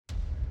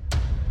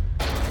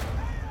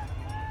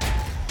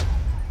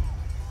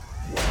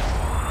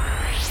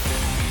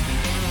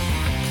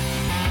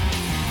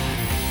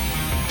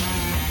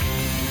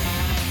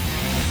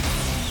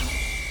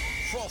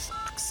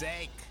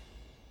sake.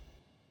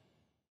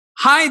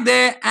 Hi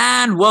there,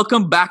 and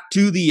welcome back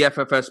to the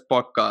FFS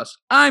podcast.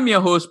 I'm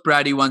your host,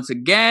 Praddy, once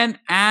again,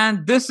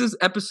 and this is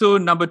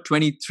episode number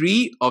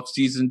 23 of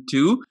season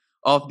 2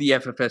 of the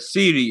FFS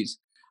series.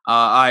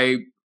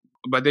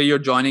 Whether you're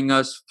joining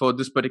us for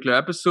this particular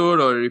episode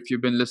or if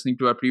you've been listening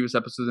to our previous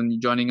episodes and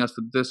you're joining us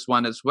for this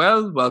one as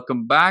well,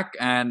 welcome back,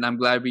 and I'm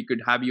glad we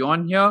could have you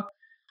on here.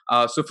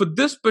 So for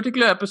this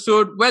particular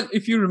episode, well,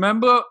 if you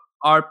remember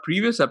our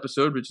previous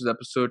episode, which is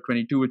episode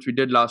 22, which we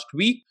did last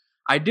week,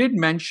 I did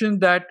mention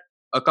that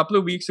a couple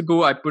of weeks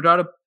ago, I put out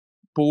a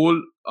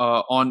poll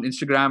on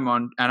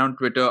Instagram and on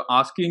Twitter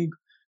asking,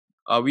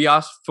 we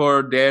asked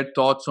for their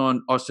thoughts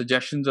on or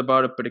suggestions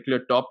about a particular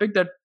topic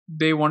that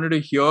they wanted to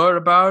hear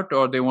about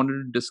or they wanted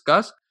to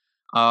discuss.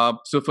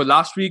 So for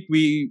last week,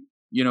 we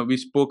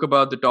spoke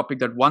about the topic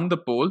that won the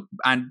poll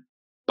and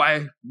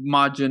by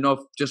margin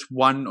of just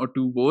 1 or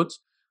 2 votes.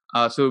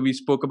 So we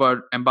spoke about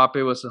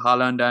Mbappe versus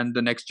Haaland and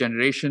the next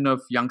generation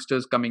of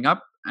youngsters coming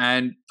up.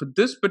 And for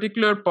this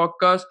particular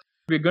podcast,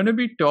 we're going to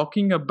be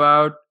talking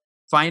about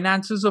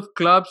finances of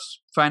clubs,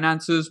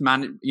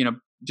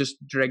 just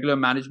regular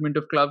management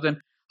of clubs and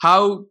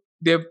how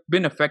they've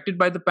been affected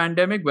by the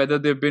pandemic, whether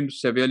they've been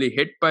severely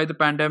hit by the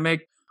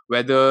pandemic,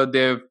 whether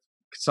they've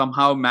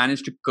somehow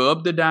managed to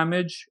curb the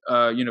damage,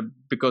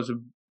 because of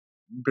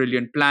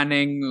brilliant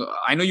planning.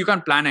 I know you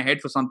can't plan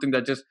ahead for something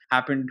that just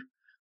happened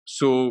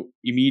so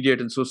immediate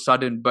and so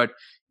sudden, but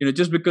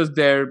just because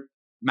their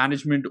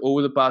management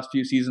over the past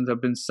few seasons have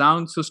been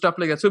sound, so stuff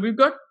like that. So we've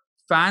got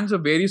fans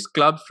of various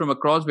clubs from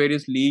across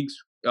various leagues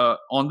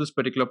on this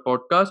particular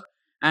podcast,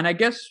 and I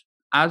guess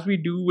as we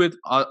do with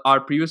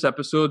our previous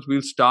episodes,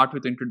 we'll start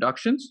with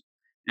introductions,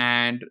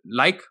 and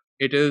like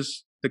it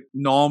is the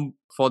norm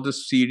for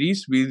this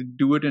series, we'll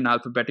do it in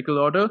alphabetical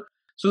order.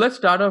 So let's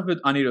start off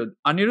with Anirudh.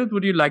 Anirudh,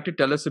 would you like to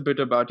tell us a bit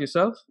about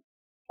yourself?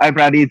 Hi,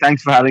 Praddy.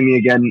 Thanks for having me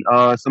again.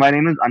 So my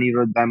name is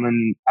Anirudh. I'm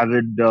an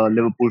avid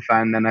Liverpool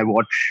fan, and I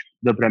watch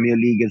the Premier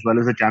League as well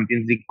as the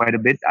Champions League quite a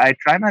bit. I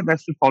try my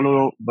best to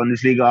follow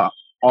Bundesliga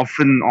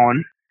often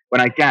on when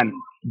I can.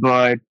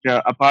 But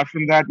apart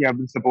from that, I've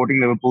been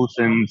supporting Liverpool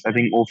since, I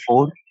think,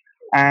 '04.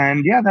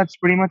 And that's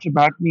pretty much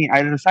about me.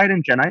 I reside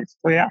in Chennai,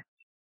 so yeah.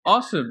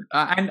 Awesome.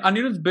 And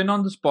Anirudh's been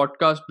on this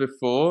podcast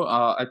before.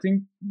 I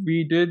think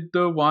we did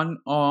the one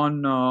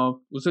on,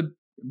 was it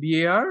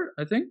VAR,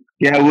 I think?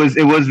 Yeah, it was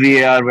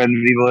VAR when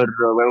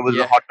it was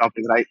a hot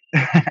topic, right?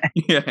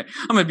 Yeah,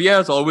 I mean,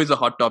 VAR is always a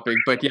hot topic,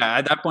 but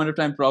at that point of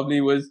time,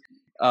 probably was,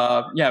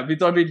 we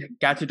thought we'd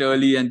catch it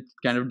early and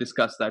kind of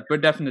discuss that,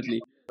 but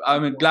definitely.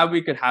 I'm glad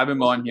we could have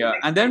him on here.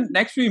 And then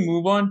next we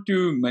move on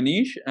to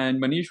Manish. And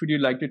Manish, would you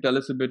like to tell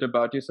us a bit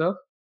about yourself?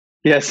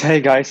 Yes,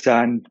 hey guys,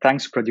 and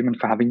thanks Pradyuman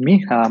for having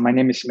me. My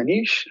name is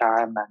Manish.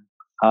 I'm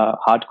a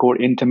hardcore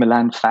Inter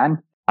Milan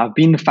fan. I've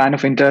been a fan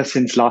of Inter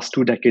since last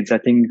 2 decades. I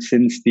think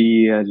since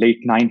the late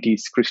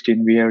 90s,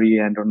 Christian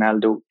Vieri and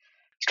Ronaldo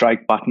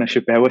strike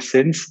partnership ever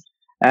since.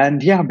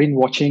 And I've been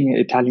watching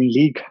Italian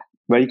league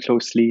very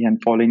closely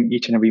and following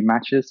each and every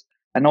matches.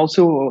 And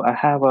also,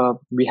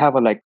 we have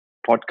a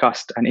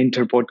podcast, an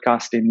Inter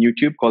podcast in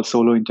YouTube called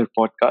Solo Inter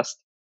Podcast.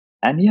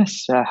 And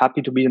yes,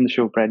 happy to be on the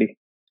show, Praddy.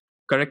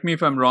 Correct me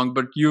if I'm wrong,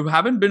 but you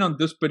haven't been on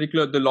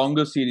the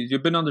longer series.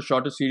 You've been on the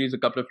shorter series a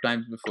couple of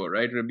times before,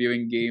 right?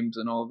 Reviewing games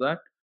and all that.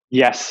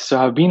 Yes, so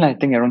I've been, I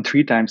think, around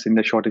 3 times in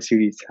the shorter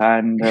series,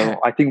 and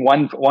I think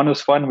one was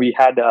fun. We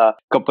had a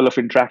couple of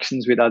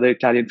interactions with other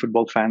Italian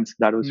football fans.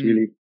 That was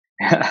really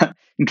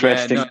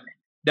interesting. Yeah, no,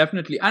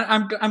 definitely, and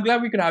I'm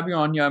glad we could have you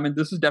on here. I mean,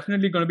 this is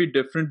definitely going to be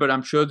different, but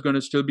I'm sure it's going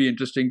to still be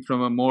interesting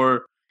from a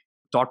more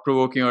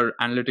thought-provoking or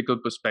analytical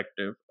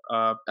perspective.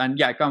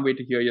 And I can't wait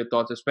to hear your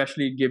thoughts,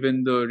 especially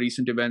given the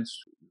recent events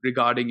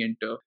regarding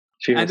Inter.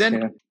 Cheers, and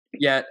then.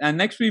 And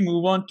next we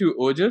move on to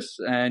Ojas.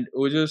 And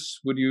Ojas,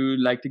 would you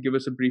like to give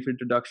us a brief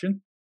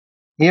introduction?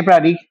 Hey,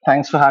 Praddy.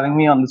 Thanks for having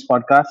me on this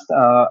podcast.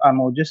 I'm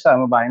Ojas.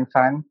 I'm a Bayern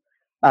fan.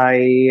 I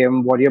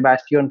am Warrior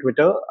Basti on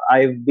Twitter.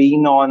 I've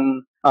been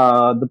on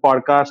the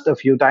podcast a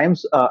few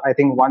times. I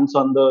think once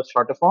on the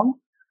shorter form.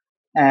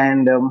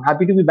 And I'm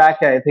happy to be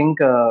back. I think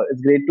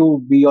it's great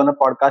to be on a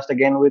podcast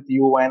again with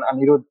you and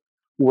Anirudh,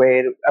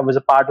 where I was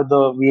a part of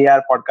the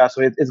VAR podcast.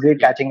 So it's great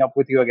catching up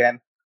with you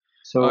again.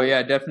 So,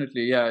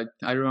 definitely. Yeah,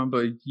 I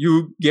remember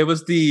you gave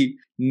us the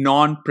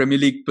non-Premier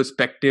League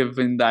perspective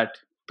in that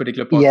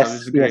particular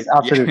podcast. Yes,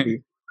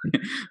 absolutely.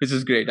 Which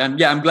is great. And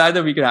I'm glad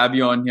that we could have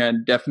you on here.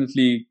 And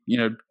definitely,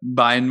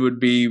 Bayern would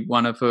be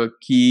one of a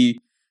key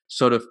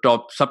sort of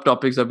top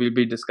subtopics that we'll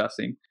be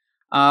discussing.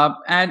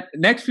 And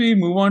next we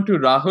move on to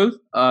Rahul.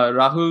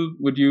 Rahul,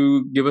 would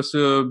you give us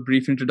a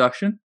brief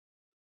introduction?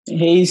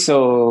 Hey,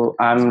 so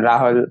I'm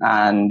Rahul,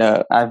 and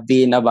I've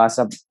been a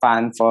Barca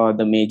fan for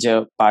the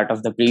major part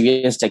of the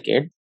previous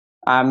decade.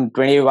 I'm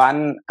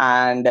 21,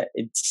 and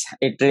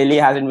it really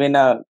hasn't been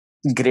a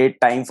great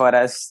time for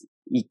us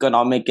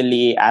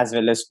economically as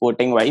well as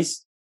sporting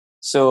wise.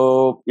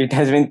 So it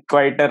has been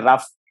quite a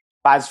rough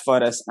patch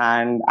for us,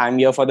 and I'm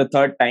here for the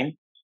 3rd time.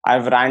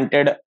 I've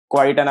ranted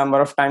quite a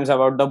number of times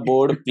about the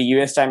board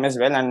previous time as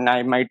well, and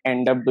I might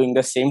end up doing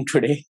the same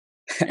today.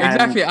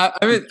 Exactly. I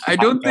mean, I I'm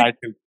don't think. glad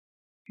to.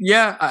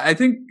 Yeah, I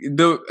think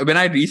when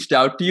I reached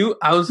out to you,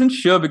 I wasn't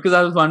sure because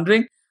I was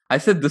wondering. I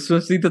said this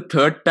was the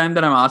third time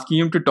that I'm asking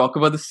him to talk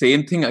about the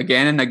same thing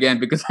again and again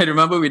because I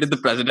remember we did the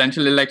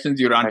presidential elections.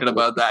 You ranted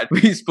Exactly. about that.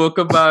 We spoke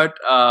about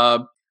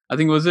I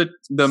think was it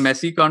the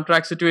Messi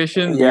contract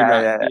situation.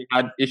 Yeah. We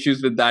had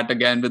issues with that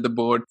again with the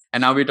board,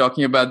 and now we're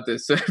talking about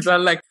this. So it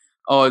felt like,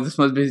 oh, this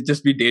must be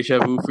just be deja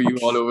vu for you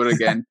all over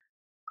again.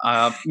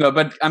 No,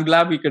 but I'm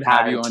glad we could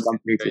have you It's on to share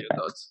completely your fine.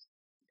 thoughts.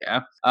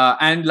 Yeah.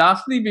 And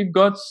lastly, we've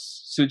got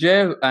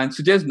Sujay, and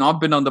Sujay's not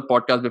been on the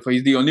podcast before.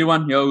 He's the only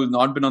one here who's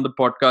not been on the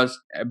podcast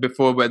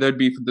before, whether it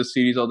be for the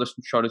series or the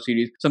shorter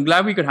series. So I'm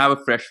glad we could have a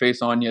fresh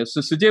face on here.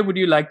 So, Sujay, would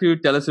you like to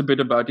tell us a bit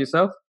about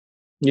yourself?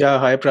 Yeah,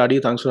 hi Pradi.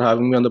 Thanks for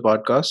having me on the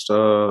podcast.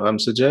 I'm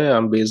Sujay.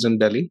 I'm based in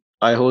Delhi.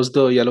 I host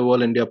the Yellow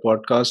Wall India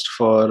podcast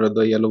for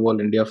the Yellow Wall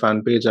India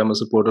fan page. I'm a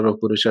supporter of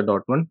Borussia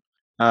Dortmund.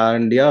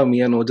 And yeah,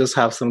 me and Ojas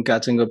have some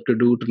catching up to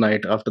do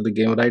tonight after the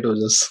game, right,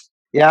 Ojas?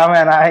 Yeah,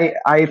 man.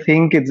 I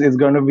think it's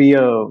going to be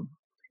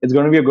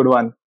a good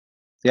one.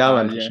 Yeah,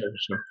 man, for Yeah.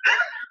 sure.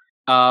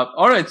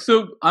 All right.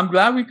 So I'm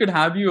glad we could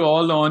have you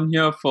all on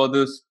here for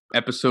this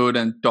episode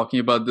and talking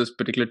about this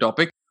particular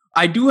topic.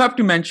 I do have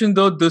to mention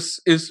though,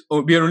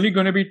 we are only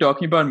going to be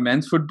talking about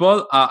men's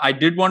football. I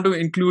did want to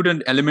include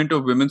an element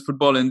of women's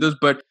football in this,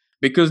 but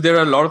because there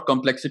are a lot of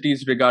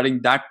complexities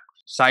regarding that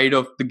side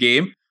of the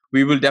game,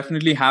 we will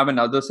definitely have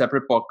another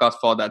separate podcast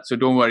for that. So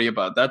don't worry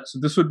about that. So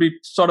this would be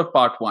sort of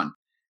part one.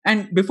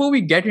 And before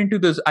we get into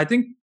this, I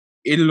think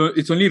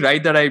it's only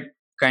right that I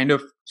kind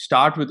of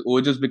start with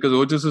Ojas because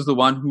Ojas is the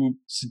one who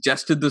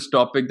suggested this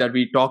topic that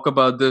we talk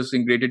about this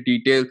in greater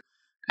detail.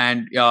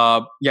 And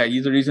yeah,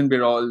 he's the reason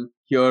we're all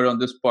here on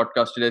this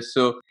podcast today.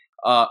 So,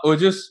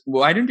 Ojas,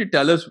 why don't you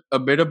tell us a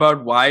bit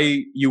about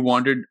why you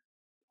wanted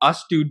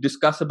us to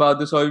discuss about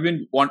this, or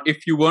even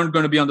if you weren't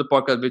going to be on the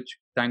podcast, which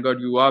thank God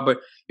you are, but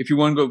if you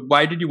weren't,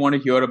 why did you want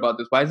to hear about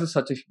this? Why is this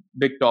such a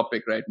big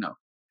topic right now?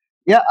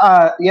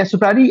 Yeah. So,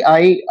 Paddy,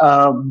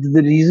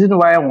 the reason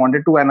why I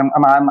wanted to, and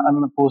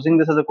I'm posing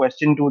this as a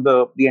question to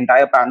the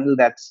entire panel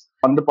that's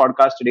on the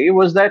podcast today,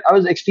 was that I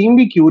was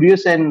extremely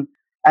curious and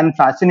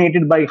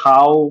fascinated by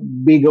how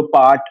big a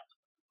part,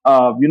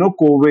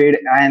 COVID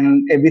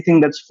and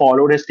everything that's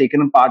followed has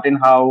taken a part in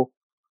how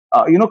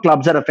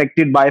clubs are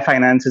affected by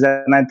finances,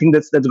 and I think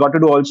that's got to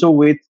do also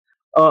with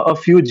a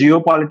few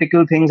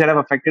geopolitical things that have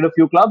affected a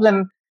few clubs,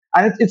 and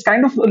it's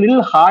kind of a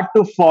little hard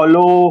to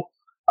follow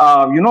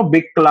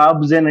big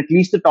clubs and at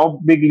least the top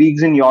big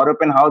leagues in Europe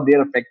and how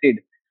they're affected.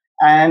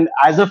 And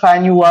as a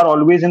fan, you are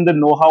always in the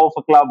know-how of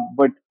a club,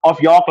 but of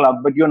your club,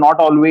 but you're not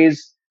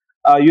always,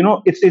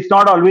 it's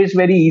not always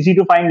very easy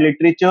to find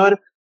literature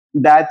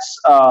that's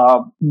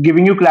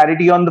giving you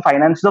clarity on the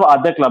finances of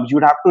other clubs.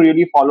 You'd have to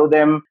really follow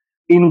them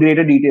in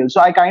greater detail. So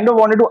I kind of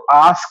wanted to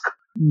ask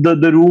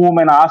the room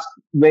and ask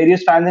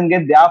various fans and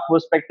get their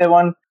perspective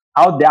on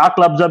how their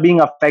clubs are being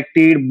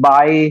affected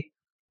by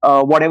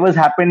whatever's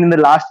happened in the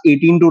last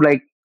 18 to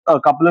like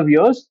a couple of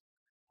years,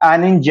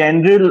 and in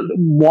general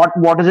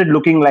what is it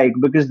looking like,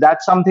 because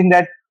that's something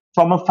that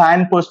from a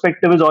fan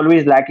perspective is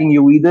always lacking.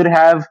 You either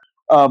have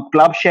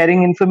club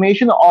sharing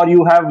information or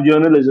you have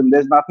journalism.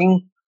 There's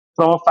nothing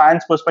from a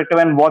fan's perspective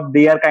and what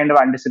they are kind of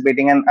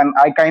anticipating, and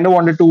I kind of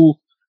wanted to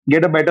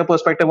get a better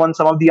perspective on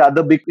some of the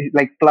other big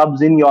like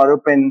clubs in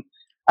Europe and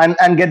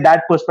get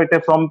that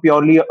perspective from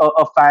purely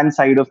a fan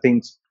side of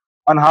things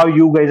on how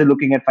you guys are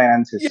looking at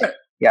finances.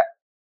 Yeah.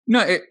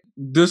 No,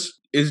 this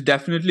is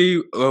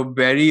definitely a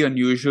very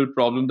unusual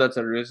problem that's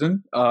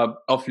arisen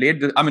of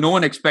late. I mean, no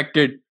one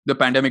expected the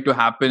pandemic to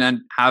happen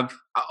and have.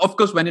 Of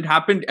course, when it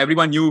happened,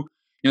 everyone knew,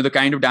 the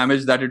kind of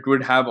damage that it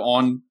would have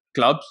on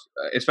clubs,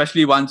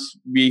 especially once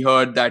we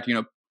heard that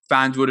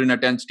fans wouldn't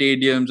attend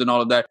stadiums and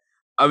all of that.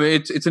 I mean,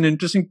 it's an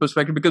interesting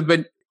perspective because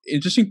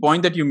interesting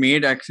point that you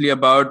made actually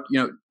about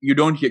you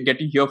don't get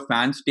to hear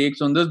fans'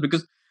 takes on this,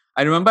 because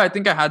I remember I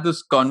think I had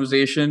this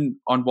conversation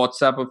on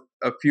WhatsApp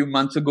a few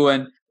months ago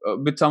and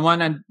with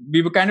someone, and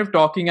we were kind of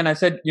talking, and I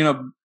said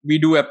we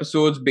do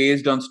episodes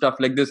based on stuff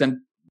like this, and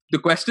the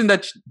question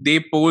that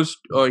they posed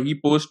or he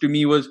posed to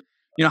me was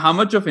how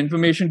much of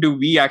information do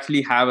we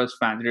actually have as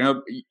fans?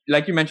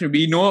 Like you mentioned,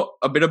 we know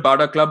a bit about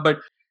our club, but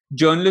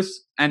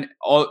journalists and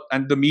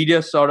the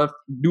media sort of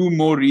do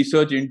more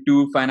research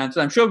into finances.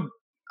 I'm sure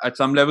at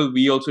some level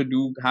we also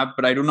do have,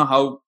 but I don't know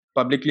how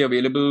publicly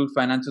available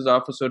finances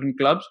are for certain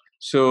clubs.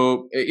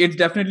 So it's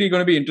definitely going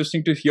to be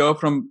interesting to hear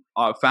from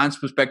our fans'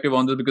 perspective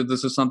on this, because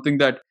this is something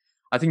that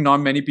I think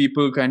not many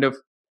people kind of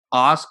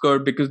ask, or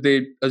because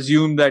they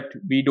assume that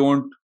we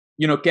don't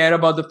care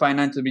about the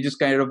finances. We just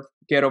kind of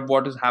care of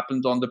what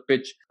happens on the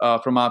pitch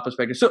from our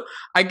perspective. So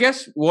I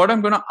guess what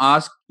I'm going to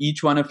ask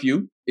each one of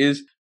you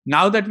is,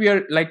 now that we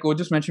are, like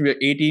Ojas mentioned, we are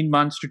 18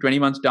 months to 20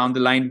 months down the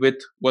line with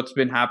what's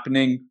been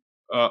happening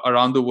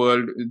around the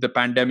world, the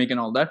pandemic and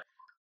all that,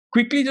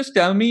 quickly just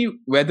tell me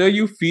whether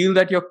you feel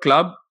that your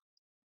club,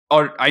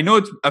 or I know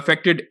it's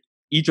affected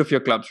each of your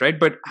clubs, right?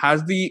 But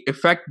has the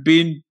effect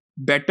been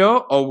better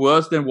or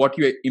worse than what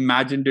you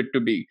imagined it to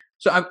be?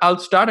 So I'll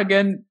start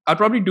again. I'll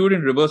probably do it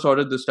in reverse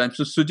order this time.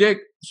 So Sujay,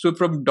 so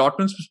from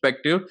Dortmund's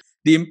perspective,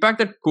 the impact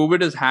that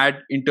COVID has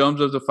had in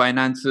terms of the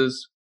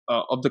finances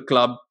of the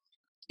club,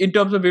 in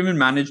terms of even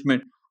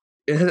management,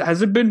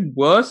 has it been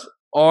worse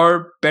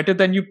or better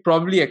than you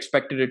probably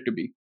expected it to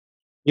be?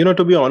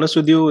 To be honest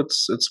with you,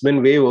 it's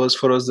been way worse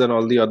for us than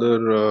all the other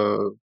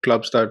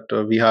clubs that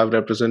we have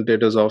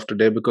representatives of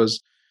today,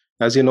 because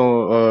as you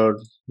know,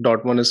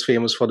 Dortmund is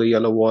famous for the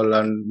yellow wall,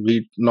 and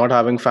we not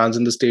having fans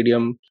in the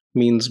stadium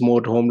means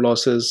more home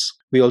losses.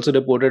 We also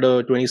reported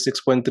a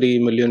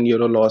 26.3 million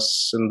euro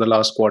loss in the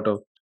last quarter.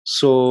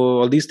 So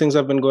all these things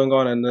have been going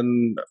on, and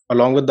then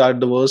along with that,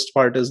 the worst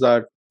part is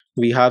that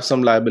we have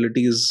some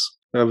liabilities.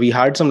 We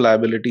had some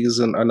liabilities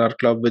in our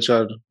club which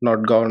are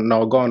not gone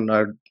now.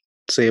 Gone.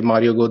 Say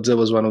Mario Götze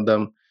was one of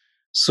them.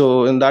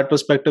 So in that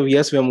perspective,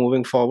 yes, we are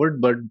moving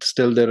forward, but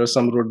still there are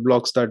some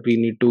roadblocks that we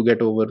need to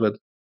get over with.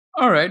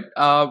 All right,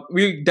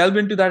 we'll delve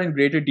into that in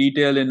greater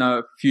detail in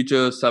a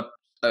future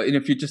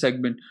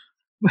segment.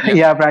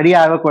 Yeah, Brady,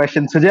 I have a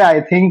question. Sujay,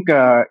 I think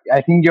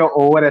you're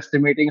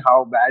overestimating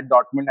how bad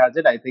Dortmund has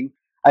it. I think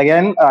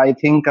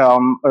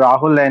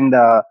Rahul and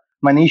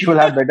Manish will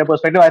have better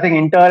perspective. I think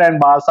Inter and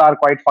Barca are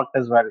quite fucked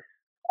as well.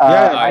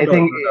 Yeah, I no doubt,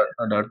 think no doubt,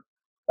 no doubt.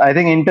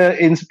 Inter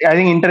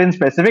in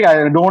specific.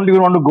 I don't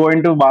even want to go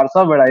into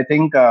Barca, but I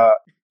think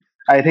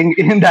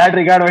in that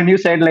regard, when you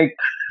said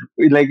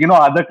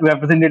other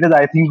representatives,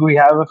 I think we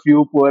have a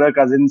few poorer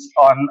cousins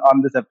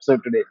on this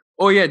episode today.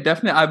 Oh yeah,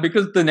 definitely.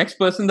 Because the next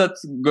person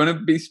that's going to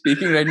be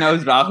speaking right now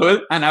is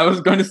Rahul, and I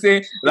was going to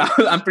say,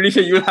 Rahul, I'm pretty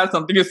sure you'll have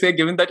something to say,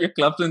 given that your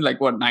club's in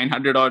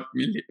 900 odd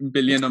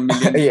billion or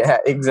million. Yeah,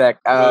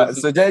 exact.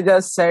 Sujay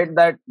just said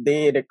that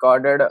they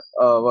recorded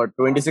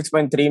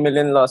 26.3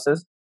 million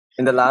losses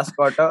in the last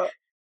quarter.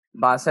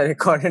 Barca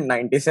recorded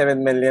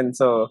 97 million.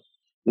 So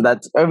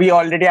that's we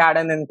already had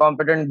an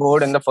incompetent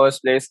board in the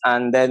first place,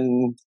 and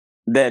then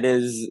there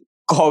is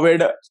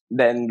COVID.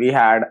 Then we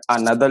had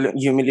another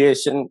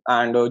humiliation,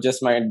 and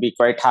Ojas might be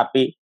quite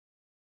happy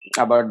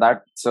about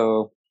that.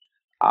 So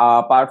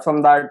apart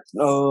from that,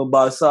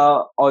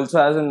 Barca also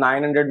has a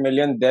 900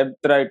 million debt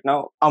right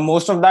now.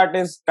 Most of that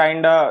is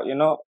kind of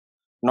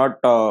not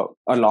a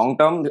long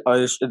term,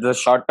 the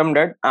short term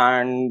debt,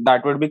 and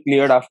that would be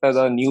cleared after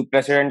the new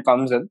president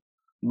comes in.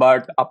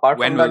 But apart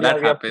When from will that,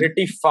 that we are happen?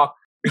 pretty fucked.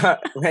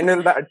 When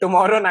will that?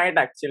 Tomorrow night,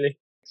 actually.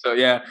 So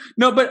yeah,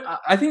 no, but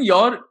I think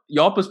your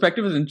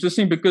perspective is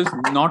interesting, because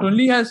not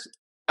only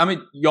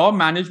your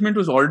management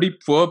was already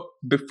poor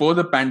before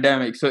the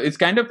pandemic, so it's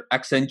kind of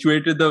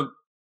accentuated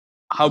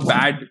how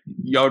bad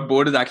your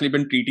board has actually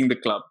been treating the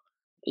club.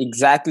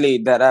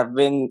 Exactly. Haven't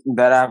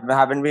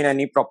been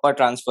any proper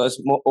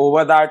transfers.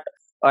 Over that,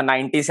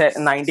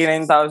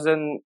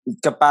 99,000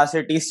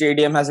 capacity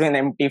stadium has been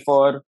empty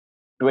for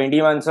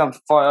 20 months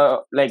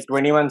for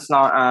 20 months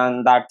now,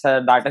 and that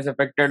has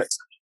affected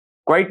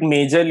quite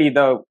majorly.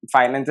 The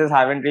finances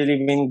haven't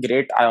really been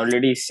great. I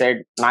already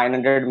said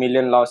 900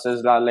 million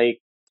losses are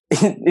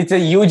it's a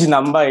huge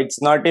number.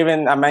 It's not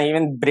even my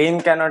even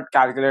brain cannot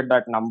calculate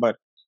that number.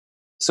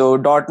 So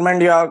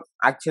Dortmund, you are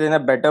actually in a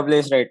better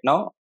place right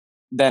now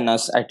than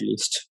us, at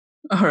least.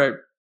 All right,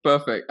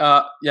 perfect.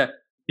 Yeah.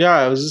 Yeah,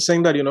 I was just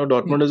saying that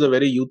Dortmund is a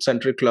very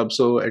youth-centric club,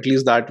 so at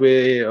least that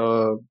way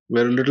we're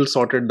a little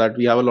sorted that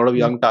we have a lot of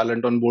young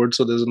talent on board.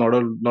 So there's not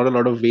a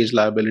lot of wage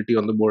liability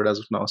on the board as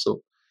of now.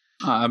 So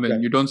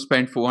you don't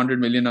spend 400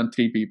 million on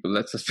 3 people.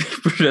 Let's just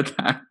put it at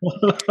that.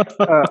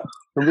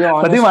 To be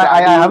honest, Pradeep,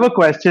 I have a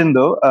question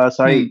though.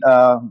 Sorry,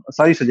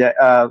 Sujay.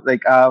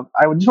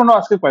 I would just want to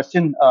ask a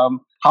question.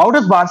 How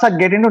does Barca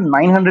get into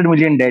 900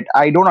 million debt?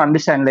 I don't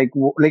understand. I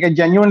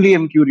genuinely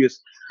am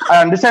curious. I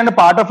understand a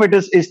part of it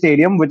is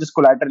stadium, which is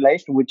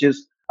collateralized, which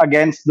is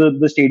against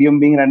the stadium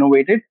being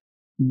renovated.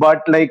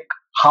 But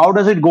how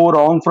does it go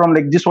wrong from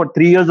just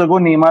 3 years ago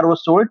Neymar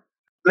was sold?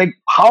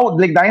 How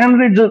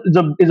 900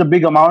 is a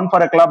big amount for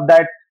a club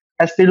that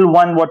has still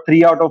won 4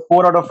 out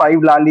of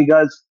 5 La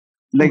Ligas.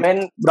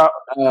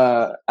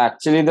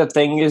 Actually, the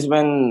thing is,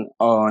 when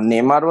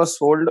Neymar was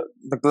sold,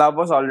 the club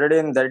was already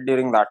in debt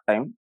during that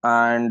time,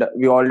 and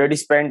we already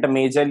spent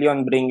majorly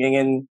on bringing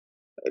in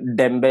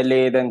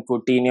Dembele, then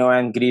Coutinho,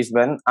 and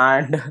Griezmann.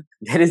 And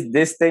there is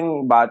this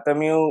thing: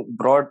 Bartomeu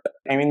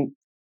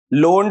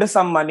loaned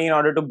some money in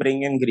order to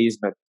bring in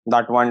Griezmann,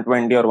 that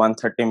 120 or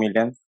 130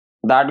 million.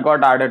 That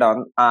got added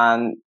on,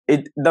 and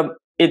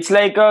it's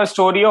like a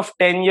story of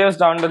 10 years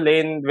down the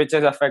lane which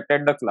has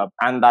affected the club,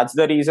 and that's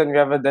the reason we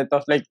have a debt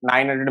of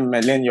 900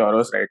 million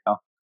euros right now.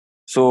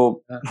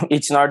 So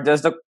it's not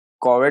just the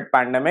COVID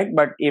pandemic,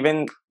 but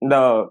even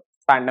the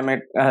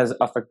pandemic has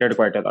affected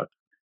quite a lot.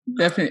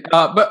 Definitely.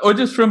 But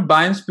just from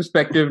Bayern's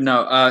perspective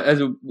now,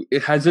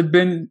 has it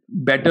been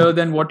better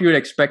than what you had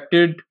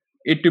expected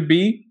it to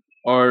be,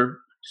 or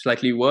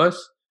slightly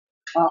worse?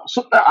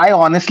 So I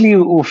honestly,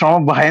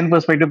 from a Bayern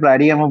perspective,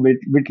 Brady, I'm a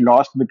bit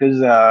lost because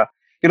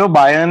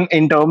Bayern,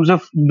 in terms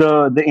of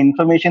the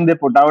information they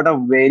put out, are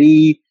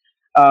very,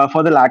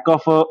 for the lack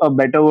of a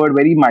better word,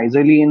 very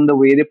miserly in the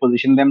way they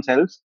position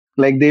themselves.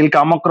 They'll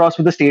come across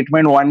with a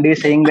statement one day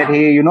saying that,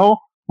 hey,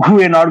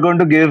 we're not going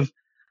to give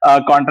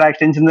contract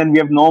extension, then we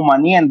have no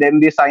money, and then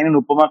they sign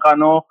an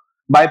Upamecano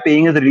by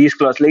paying us a release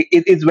clause. Like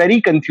it's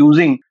very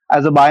confusing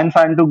as a Bayern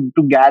fan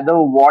to gather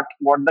what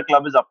the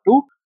club is up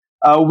to.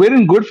 We're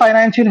in good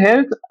financial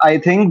health. I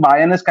think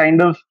Bayern is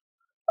kind of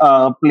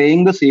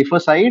playing the safer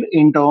side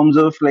in terms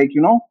of like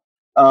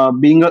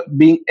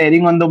being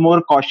erring on the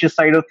more cautious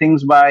side of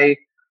things by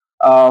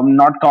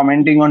not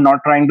commenting or not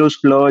trying to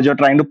splurge or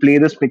trying to play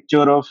this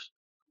picture of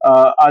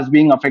us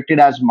being affected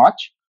as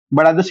much.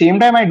 But at the same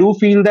time, I do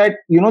feel that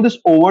this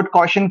overt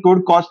caution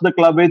could cost the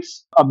club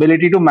its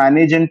ability to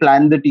manage and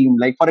plan the team.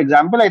 Like for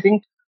example, I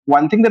think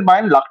one thing that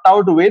Bayern lucked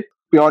out with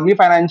purely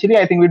financially,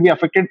 I think we'd be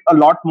affected a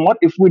lot more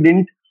if we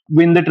didn't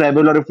win the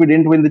treble or if we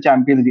didn't win the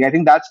Champions League. I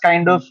think that's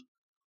kind of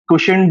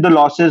cushioned the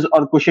losses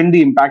or cushioned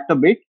the impact a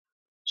bit.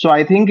 So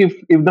I think if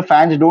the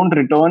fans don't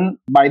return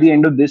by the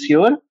end of this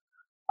year,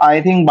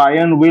 I think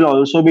Bayern will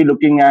also be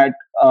looking at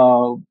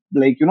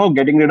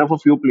getting rid of a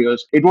few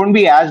players. It won't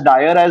be as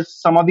dire as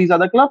some of these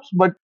other clubs,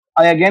 but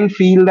I again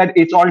feel that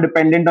it's all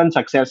dependent on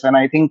success, and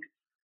I think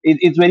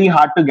it's very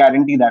hard to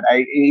guarantee that.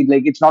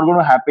 It's not going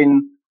to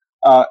happen,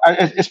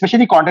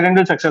 especially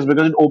continental success,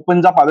 because it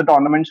opens up other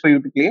tournaments for you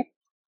to play.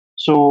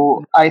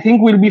 So I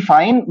think we'll be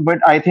fine, but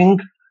I think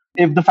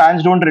if the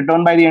fans don't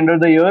return by the end of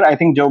the year, I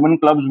think German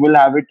clubs will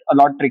have it a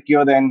lot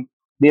trickier than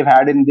they've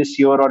had in this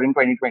year or in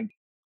 2020.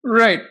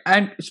 Right.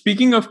 And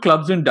speaking of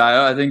clubs in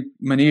dire, I think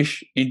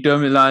Manish, Inter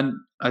Milan,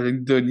 I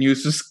think the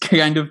news has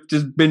kind of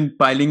just been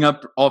piling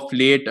up of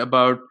late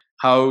about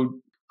how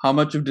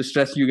much of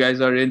distress you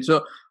guys are in.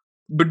 So,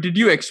 but did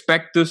you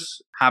expect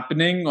this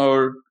happening,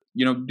 or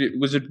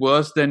was it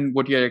worse than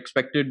what you had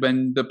expected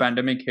when the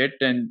pandemic hit,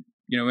 and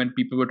when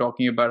people were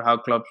talking about how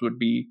clubs would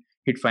be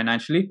hit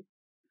financially?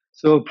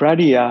 So,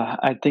 Brady,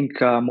 I think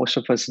most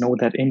of us know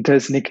that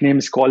Inter's nickname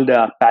is called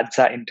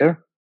Pazza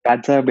Inter.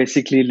 Pazza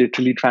basically,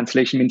 literally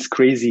translation means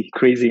crazy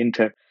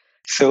Inter.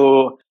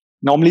 So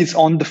normally it's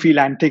on the field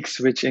antics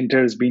which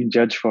Inter is being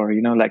judged for.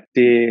 Like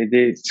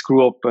they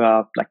screw up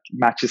like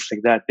matches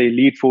like that. They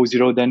lead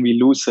 4-0, then we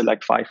lose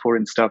like 5-4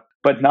 and stuff.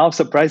 But now,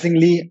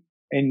 surprisingly,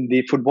 in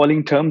the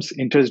footballing terms,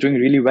 Inter is doing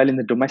really well in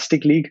the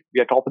domestic league.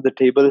 We are top of the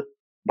table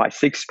by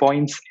 6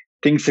 points.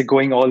 Things are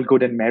going all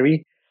good and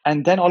merry.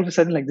 And then all of a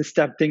sudden, like this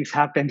type of things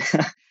happen.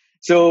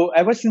 So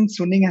ever since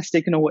Suning has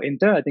taken over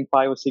Inter, I think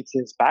 5 or 6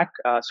 years back,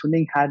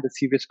 Suning had a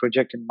serious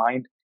project in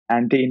mind,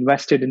 and they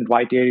invested in the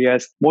right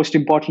areas. Most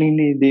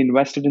importantly, they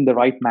invested in the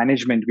right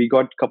management. We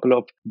got a couple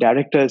of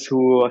directors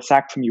who were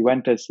sacked from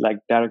Juventus, like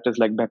directors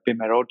like Beppe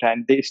Marotta,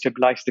 and they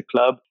stabilized the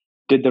club,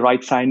 did the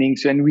right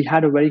signings, and we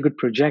had a very good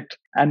project.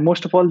 And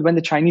most of all, when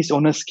the Chinese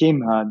owners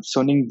came,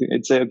 Suning,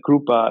 it's a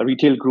group, a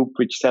retail group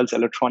which sells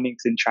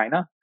electronics in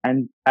China.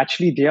 And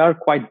actually, they are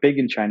quite big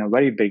in China,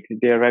 very big.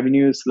 Their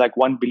revenue is like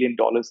 $1 billion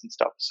and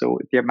stuff. So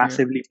they're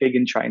massively big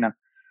in China.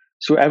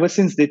 So ever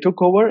since they took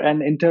over,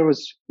 and Inter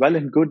was well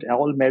and good,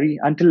 all merry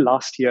until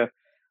last year.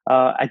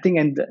 I think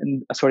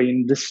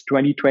in this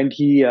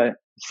 2020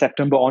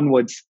 September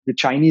onwards, the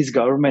Chinese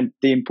government,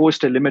 they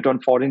imposed a limit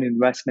on foreign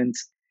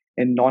investments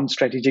in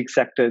non-strategic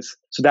sectors.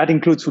 So that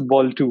includes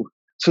football too.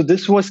 So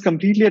this was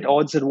completely at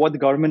odds with what the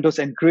government was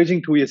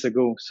encouraging 2 years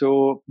ago.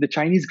 So the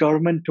Chinese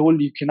government told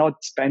you cannot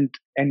spend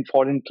in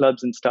foreign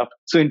clubs and stuff.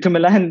 So Inter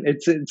Milan,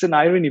 it's an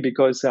irony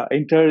because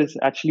Inter is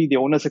actually, the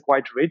owners are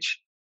quite rich,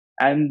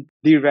 and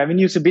the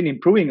revenues have been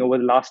improving over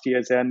the last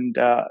years. And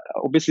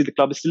obviously the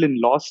club is still in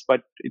loss,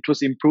 but it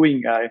was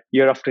improving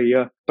year after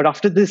year. But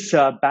after this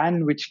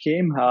ban which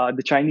came,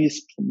 the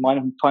Chinese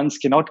funds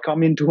cannot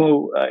come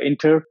into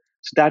Inter.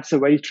 So that's a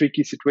very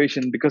tricky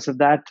situation because of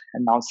that.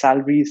 And now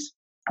salaries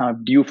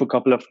due for a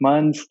couple of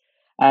months,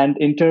 and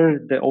Inter,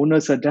 the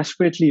owners are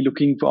desperately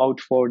looking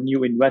out for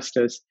new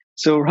investors.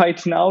 So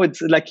right now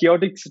it's like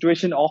chaotic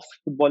situation off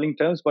footballing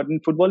terms, but in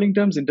footballing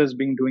terms, Inter's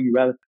been doing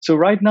well. So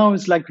right now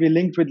it's like we're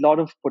linked with a lot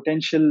of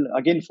potential,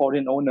 again,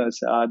 foreign owners.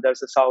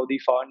 There's a Saudi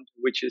fund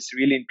which is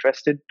really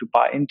interested to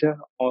buy Inter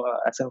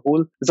as a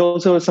whole. There's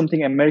also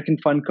something American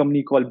fund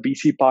company called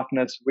BC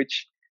Partners,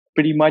 which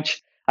pretty much,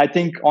 I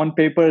think on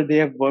paper they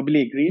have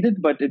verbally agreed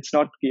it, but it's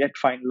not yet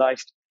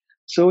finalized.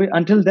 So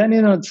until then,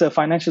 it's a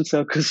financial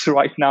circus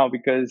right now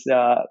because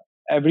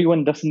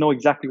everyone doesn't know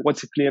exactly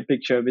what's a clear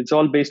picture. It's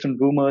all based on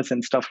rumors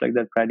and stuff like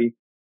that, Paddy.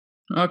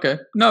 Okay.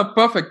 No,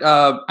 perfect.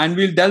 And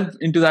we'll delve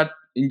into that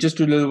in just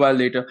a little while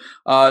later.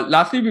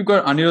 Lastly, we've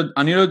got Anirudh.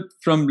 Anirudh,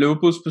 from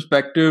Liverpool's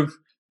perspective,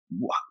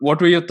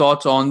 what were your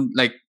thoughts on,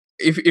 like,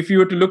 if you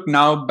were to look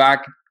now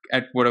back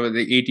at whatever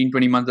the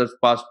 18-20 months that's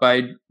passed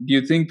by, do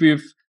you think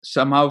we've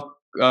somehow,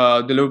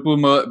 the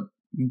Liverpool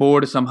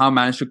board somehow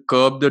managed to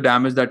curb the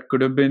damage that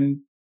could have been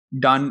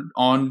done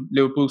on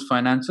Liverpool's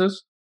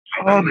finances?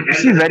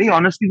 See, very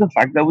honestly, the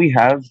fact that we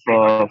have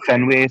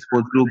Fenway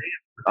Sports Group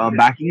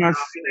backing us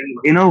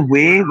in a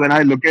way, when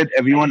I look at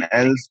everyone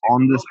else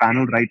on this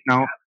panel right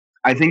now,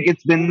 I think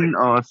it's been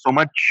so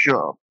much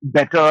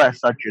better as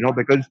such,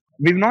 because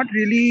we've not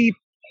really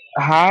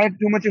had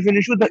too much of an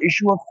issue. The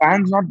issue of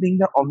fans not being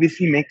there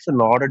obviously makes a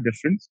lot of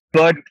difference.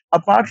 But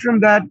apart from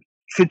that,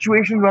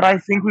 situations where I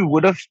think we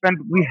would have spent,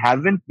 we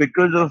haven't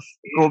because of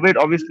COVID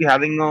obviously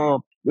having a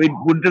we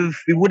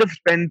would have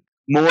spent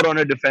more on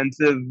a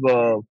defensive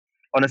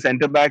on a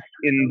centre back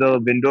in the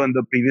window in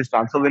the previous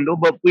transfer window.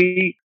 But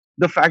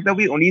the fact that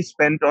we only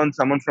spent on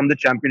someone from the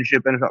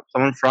championship and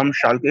someone from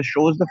Schalke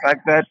shows the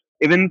fact that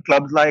even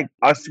clubs like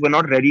us were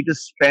not ready to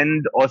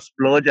spend or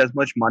splurge as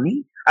much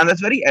money, and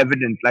that's very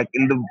evident, like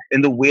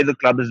in the way the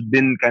club has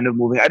been kind of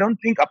moving. I don't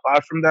think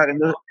apart from that,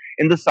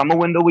 in the summer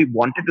window, we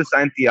wanted to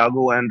sign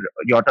Thiago and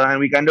Jota, and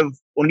we kind of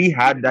only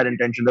had that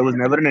intention. There was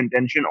never an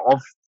intention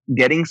of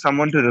getting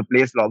someone to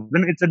replace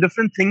Lobben. It's a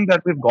different thing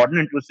that we've gotten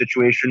into a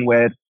situation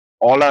where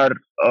all our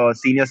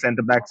senior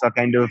centre backs are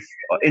kind of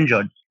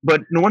injured,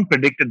 but no one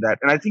predicted that.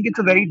 And I think it's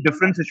a very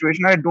different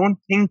situation. I don't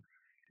think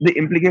the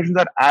implications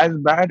are as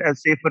bad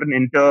as, say, for an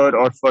Inter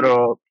or for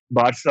a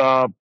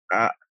Barca,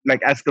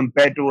 like as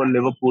compared to a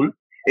Liverpool.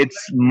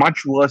 It's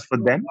much worse for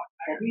them.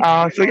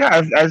 So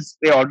yeah, as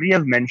they already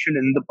have mentioned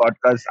in the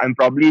podcast, I'm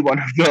probably one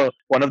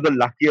of the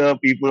luckier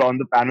people on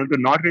the panel to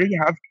not really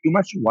have too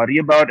much to worry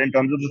about in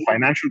terms of the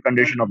financial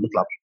condition of the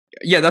club.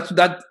 Yeah, that's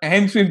that.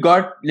 Hence, we've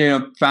got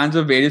fans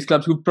of various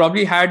clubs who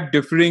probably had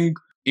differing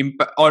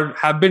impact or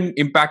have been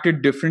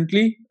impacted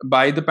differently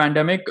by the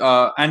pandemic.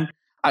 And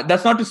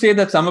that's not to say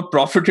that some have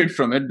profited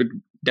from it, but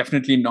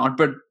definitely not.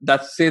 But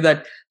that's to say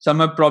that some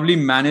have probably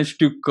managed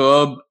to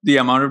curb the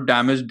amount of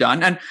damage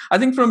done. And I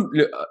think from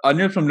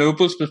Anil, from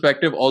Liverpool's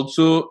perspective,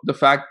 also the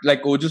fact,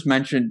 like Ojas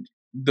mentioned,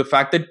 the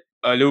fact that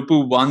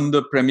Liverpool won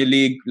the Premier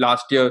League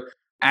last year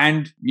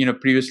and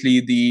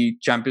previously the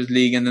Champions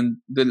League, and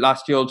then the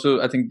last year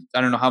also, I think,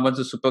 I don't know how much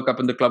the Super Cup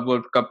and the Club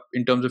World Cup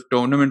in terms of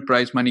tournament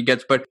prize money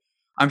gets, but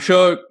I'm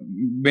sure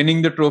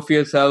winning the trophy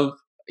itself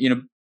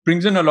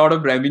brings in a lot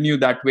of revenue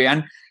that way.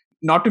 And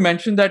not to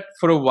mention that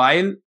for a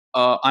while,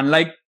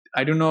 unlike,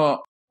 I don't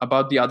know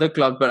about the other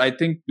clubs, but I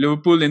think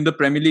Liverpool in the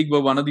Premier League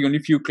were one of the only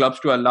few clubs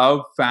to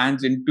allow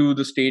fans into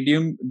the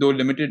stadium, though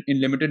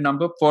limited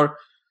number, for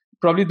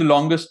probably the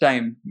longest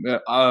time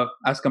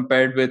as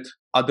compared with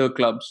other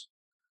clubs.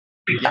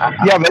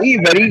 Yeah, very,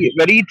 very,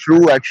 very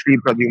true. Actually,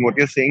 Pradyum, what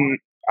you're saying.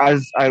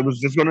 As I was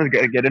just going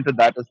to get into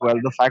that as well.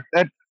 The fact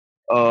that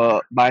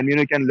Bayern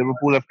Munich and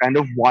Liverpool have kind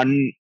of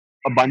won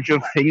a bunch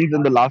of things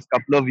in the last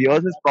couple of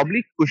years has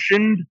probably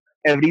cushioned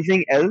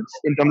everything else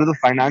in terms of the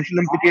financial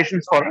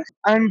implications for us.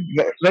 And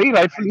very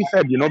rightfully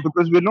said,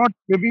 because we're not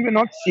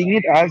seeing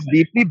it as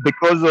deeply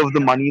because of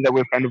the money that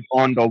we've kind of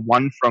earned or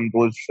won from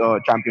those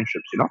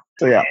championships.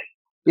 So yeah.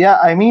 Yeah,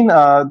 I mean,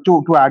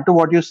 to add to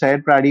what you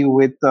said, Pradi,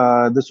 with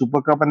the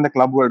Super Cup and the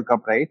Club World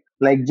Cup, right?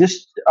 Like,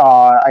 just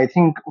I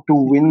think to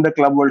win the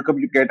Club World Cup,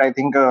 you get, I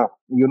think,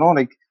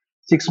 like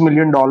 $6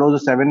 million or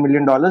 $7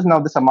 million. Now,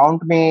 this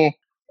amount may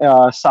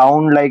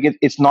sound like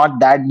it's not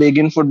that big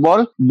in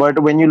football,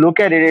 but when you look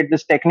at it, it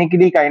is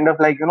technically kind of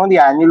like the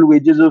annual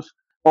wages of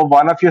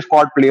one of your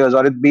squad players,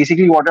 or it's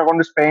basically what you're going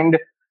to spend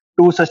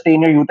to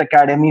sustain your youth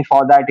academy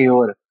for that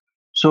year.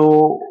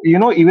 So,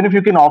 even if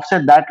you can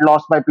offset that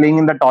loss by playing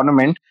in the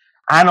tournament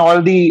and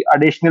all the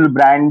additional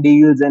brand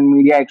deals and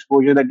media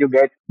exposure that you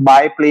get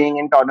by playing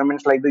in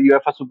tournaments like the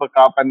UEFA Super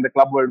Cup and the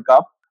Club World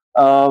Cup,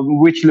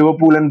 which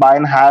Liverpool and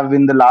Bayern have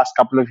in the last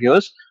couple of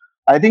years,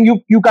 I think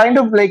you kind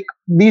of like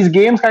these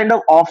games kind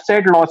of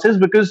offset losses,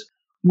 because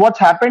what's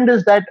happened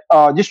is that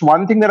just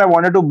one thing that I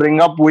wanted to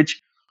bring up,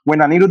 which when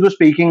Anirudh was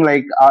speaking,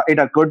 like it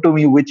occurred to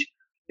me, which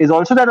is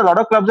also that a lot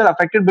of clubs are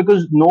affected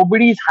because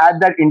nobody's had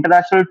that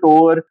international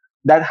tour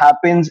that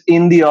happens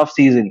in the off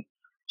season.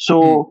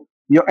 So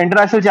your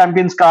International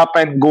Champions Cup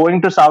and going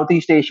to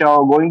Southeast Asia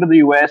or going to the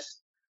US,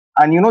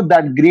 and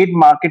that great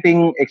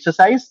marketing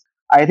exercise,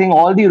 I think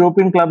all the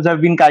European clubs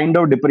have been kind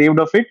of deprived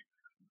of it.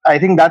 I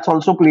think that's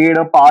also played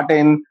a part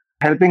in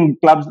helping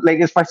clubs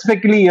like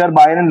specifically here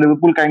Bayern and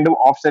Liverpool kind of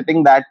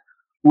offsetting that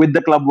with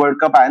the Club World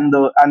Cup and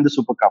the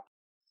Super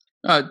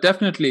Cup.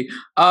 Definitely.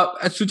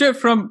 Sujay,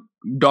 from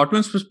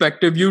Dortmund's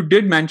perspective, you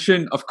did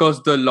mention, of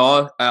course, the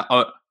law.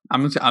 I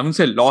wouldn't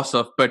say loss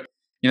of, but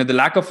the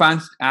lack of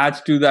fans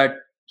adds to that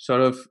sort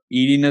of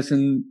eeriness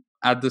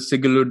at the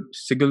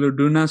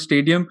Sigurdsson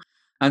Stadium,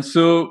 and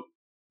so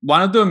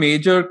one of the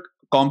major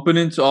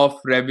components of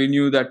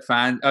revenue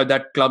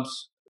that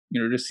clubs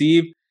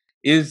receive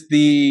is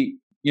the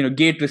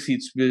gate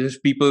receipts, which is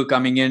people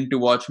coming in to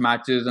watch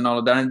matches and all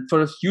of that. And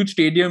for a huge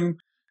stadium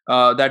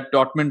that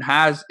Dortmund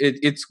has,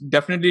 it's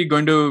definitely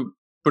going to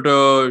put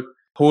a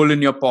hole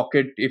in your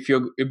pocket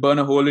burn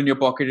a hole in your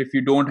pocket if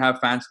you don't have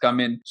fans come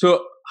in.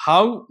 So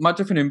how much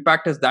of an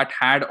impact has that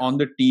had on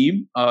the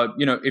team?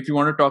 If you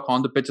want to talk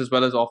on the pitch as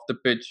well as off the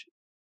pitch.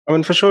 I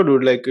mean, for sure,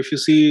 dude. Like, if you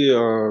see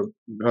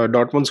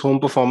Dortmund's home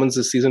performance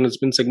this season, it's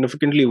been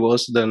significantly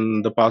worse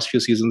than the past few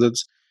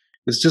seasons.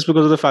 It's just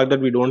because of the fact that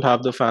we don't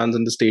have the fans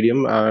in the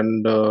stadium.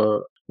 And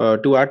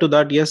to add to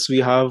that, yes, we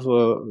have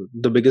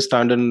the biggest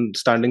standing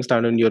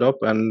stand in Europe,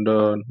 and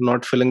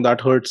not filling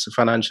that hurts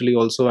financially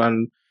also,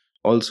 and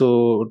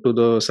also to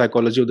the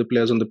psychology of the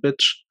players on the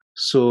pitch.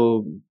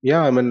 So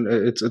yeah, I mean,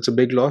 it's a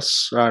big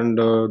loss, and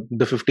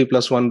the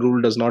 50+1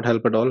 rule does not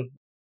help at all.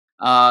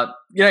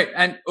 Yeah,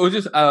 and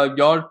Ojas,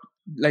 your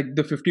like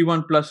the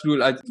 51 plus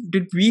rule.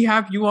 Did we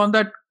have you on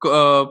that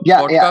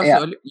Yeah,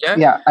 podcast earlier? Yeah.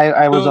 Yeah,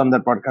 I was So, on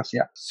that podcast.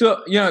 Yeah.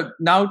 So,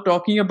 now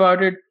talking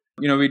about it,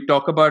 we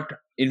talk about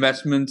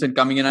investments and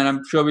coming in, and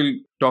I'm sure we'll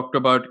talk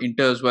about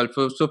Inter as well.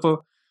 For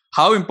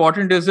how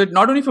important is it,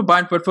 not only for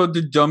Bayern, but for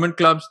the German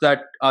clubs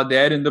that are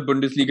there in the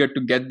Bundesliga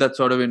to get that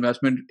sort of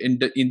investment in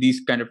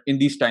these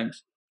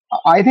times?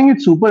 I think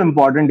it's super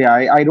important. Yeah,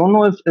 I don't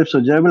know if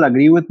Sujay will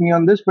agree with me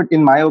on this, but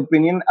in my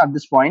opinion, at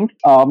this point,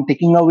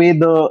 taking away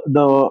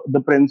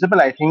the principle,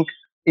 I think,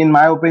 in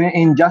my opinion,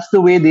 in just the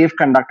way they've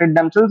conducted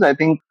themselves, I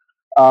think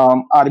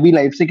RB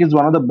Leipzig is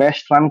one of the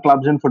best run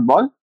clubs in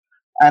football,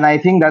 and I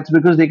think that's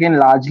because they can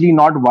largely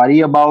not worry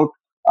about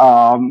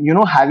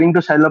having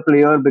to sell a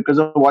player because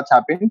of what's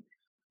happened.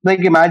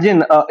 Like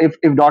imagine if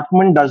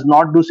Dortmund does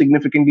not do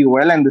significantly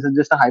well, and this is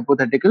just a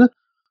hypothetical,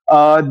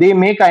 they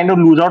may kind of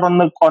lose out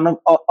on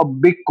a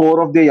big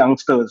core of their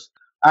youngsters.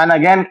 And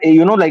again,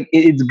 like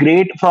it's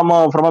great from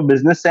a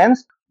business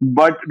sense,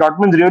 but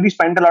Dortmund's really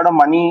spent a lot of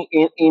money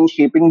in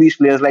shaping these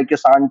players like your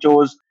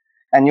Sanchos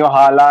and your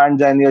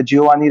Haalands and your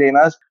Giovanni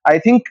Reinas. I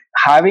think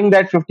having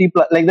that 50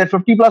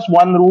 plus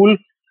one rule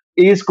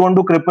is going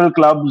to cripple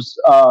clubs,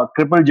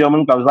 cripple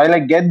German clubs. While I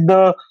get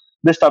the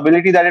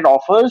stability that it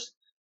offers,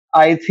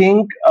 I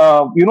think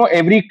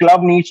every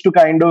club needs to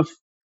kind of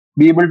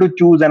be able to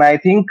choose, and I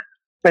think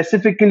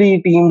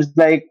specifically teams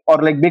like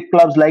big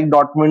clubs like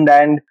Dortmund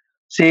and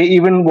say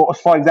even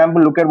for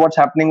example, look at what's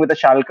happening with the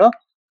Schalke.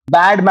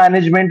 Bad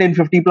management in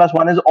 50 plus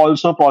one is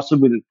also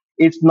possible.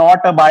 It's not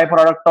a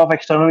byproduct of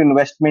external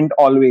investment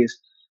always.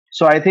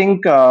 So I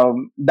think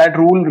that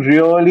rule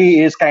really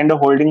is kind of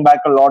holding back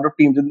a lot of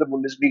teams in the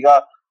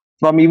Bundesliga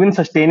from even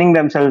sustaining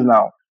themselves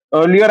now.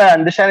 Earlier, I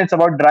understand it's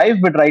about drive,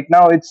 but right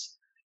now it's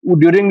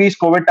during these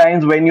COVID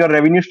times when your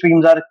revenue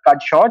streams are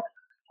cut short.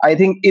 I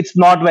think it's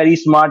not very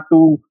smart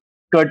to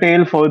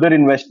curtail further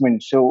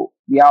investment. So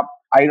yeah,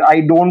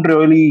 I don't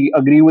really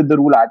agree with the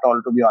rule at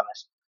all, to be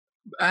honest.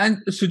 And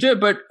Sujay,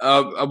 but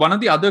one of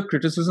the other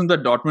criticisms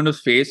that Dortmund has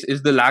faced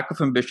is the lack of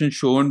ambition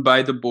shown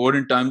by the board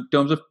in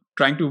terms of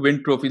trying to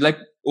win trophies. Like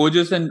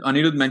Ojas and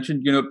Anirudh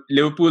mentioned,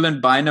 Liverpool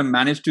and Bayern have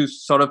managed to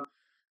sort of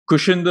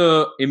cushion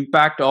the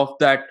impact of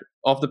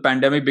the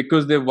pandemic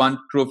because they won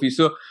trophies.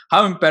 So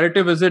how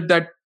imperative is it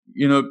that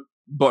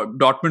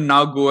Dortmund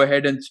now go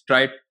ahead and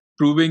try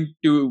proving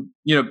to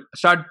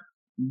start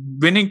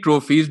winning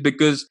trophies,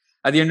 because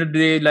at the end of the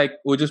day, like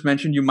Ojas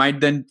mentioned, you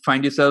might then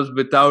find yourselves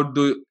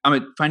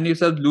find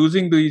yourself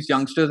losing these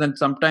youngsters, and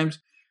sometimes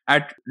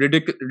at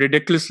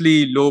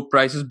ridiculously low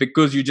prices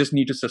because you just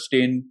need to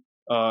sustain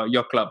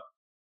your club.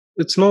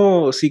 It's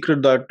no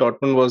secret that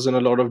Dortmund was in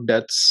a lot of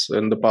debts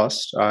in the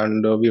past,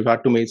 and we've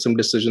had to make some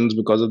decisions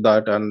because of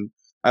that. And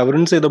I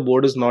wouldn't say the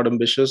board is not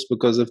ambitious,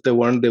 because if they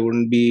weren't, they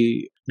wouldn't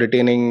be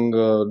retaining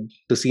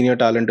the senior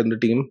talent in the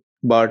team.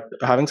 But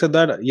having said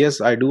that,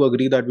 yes, I do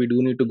agree that we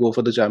do need to go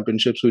for the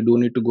championships. We do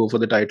need to go for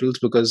the titles,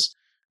 because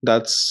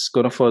that's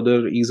going to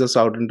further ease us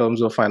out in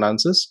terms of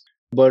finances.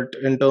 But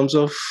in terms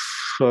of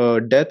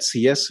debts,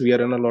 yes, we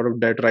are in a lot of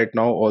debt right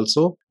now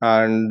also.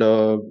 And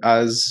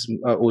as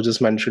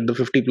Ojas mentioned, the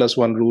 50 plus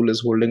 1 rule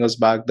is holding us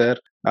back there.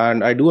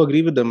 And I do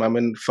agree with them. I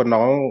mean, for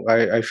now,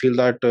 I feel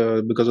that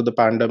because of the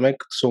pandemic,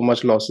 so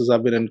much losses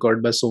have been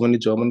incurred by so many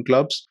German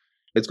clubs.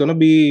 It's gonna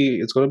be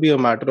a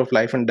matter of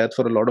life and death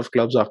for a lot of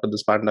clubs after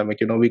this pandemic.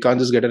 We can't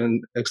just get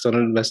an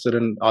external investor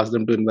and ask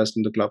them to invest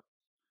in the club.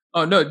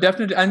 Oh no,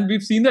 definitely, and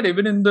we've seen that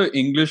even in the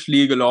English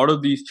league, a lot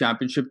of these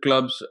championship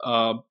clubs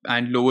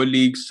and lower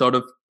leagues sort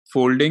of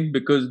folding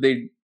because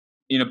they,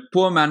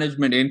 poor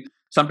management. In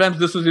sometimes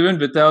this was even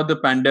without the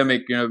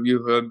pandemic.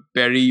 You heard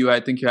Bury, I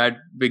think you had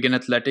Wigan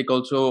Athletic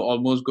also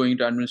almost going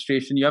into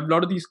administration. You have a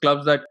lot of these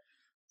clubs that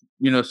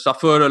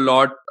suffer a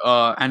lot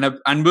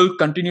and will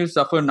continue to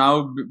suffer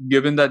now,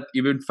 given that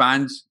even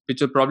fans,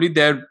 which are probably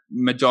their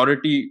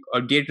majority,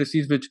 or gate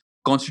receipts, which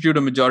constitute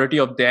a majority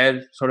of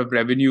their sort of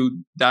revenue,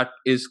 that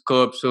is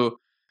curbed. So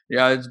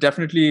yeah, it's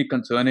definitely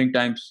concerning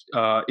times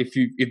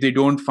if they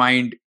don't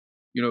find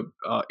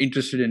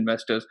interested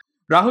investors.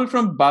 Rahul,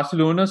 from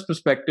Barcelona's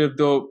perspective,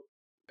 though,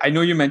 I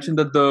know you mentioned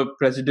that the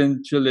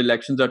presidential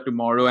elections are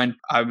tomorrow, and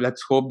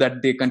let's hope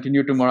that they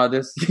continue tomorrow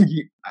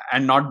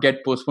and not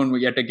get postponed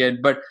yet again.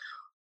 But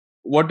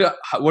what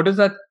does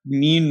that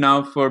mean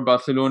now for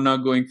Barcelona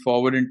going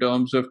forward in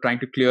terms of trying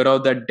to clear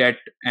out that debt,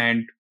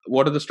 and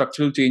what are the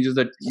structural changes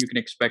that you can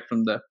expect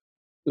from there?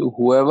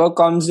 Whoever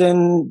comes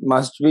in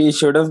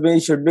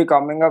should be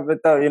coming up with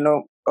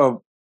a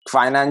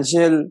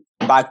financial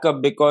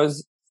backup,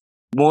 because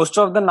most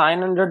of the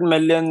 900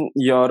 million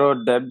euro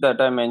debt that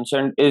I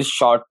mentioned is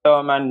short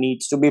term and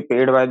needs to be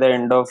paid by the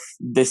end of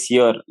this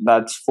year.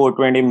 That's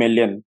 420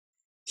 million.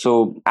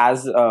 So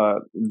as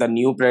the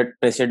new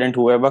president,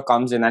 whoever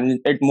comes in, and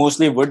it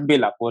mostly would be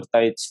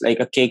Laporta, it's like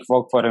a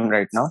cakewalk for him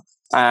right now.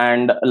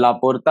 And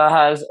Laporta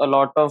has a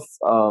lot of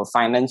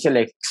financial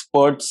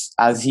experts,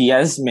 as he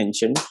has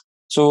mentioned.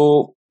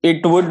 So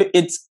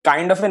it's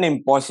kind of an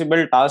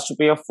impossible task to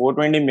pay a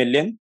 420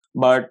 million.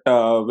 But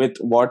with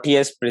what he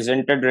has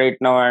presented right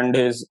now and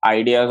his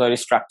ideas or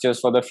his structures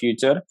for the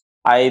future,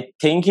 I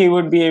think he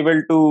would be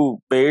able to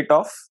pay it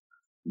off,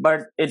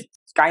 but it's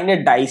kind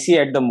of dicey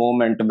at the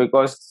moment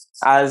because,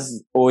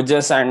 as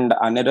Ojas and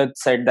Anirudh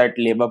said, that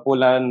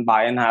Liverpool and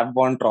Bayern have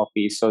won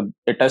trophies, so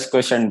it is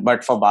cushioned.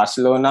 But for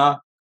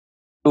Barcelona,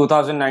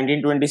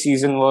 2019-20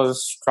 season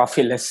was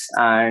trophyless,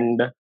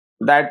 and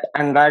that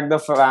annoyed the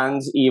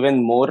fans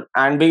even more.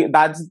 And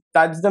that's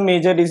the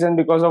major reason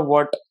because of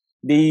what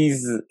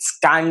these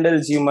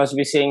scandals you must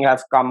be saying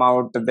have come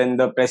out. Then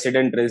the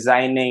president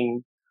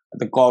resigning,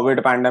 the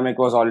COVID pandemic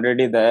was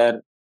already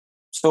there,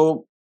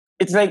 so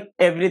it's like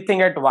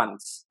everything at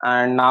once.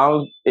 And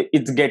now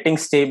it's getting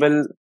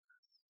stable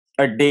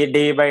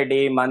day by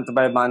day, month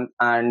by month,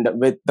 and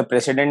with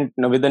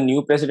the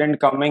new president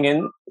coming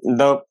in,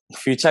 the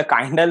future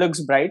kinda looks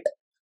bright,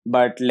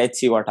 but let's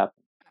see what happens.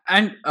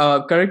 And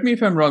correct me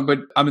if I'm wrong, but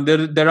I mean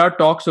there are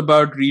talks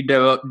about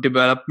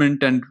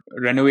redevelopment and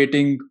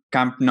renovating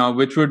Camp Nou,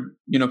 which would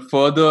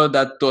further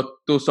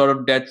those sort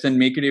of debts and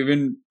make it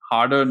even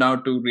harder now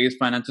to raise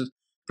finances.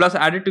 Plus,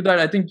 added to that,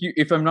 I think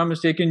if I'm not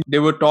mistaken,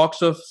 there were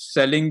talks of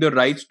selling the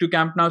rights to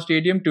Camp Nou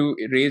Stadium to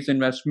raise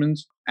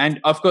investments.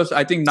 And of course,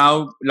 I think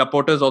now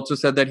Laporta has also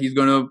said that he's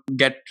going to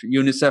get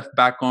UNICEF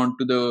back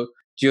onto the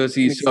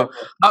jerseys. Exactly.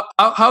 So,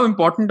 how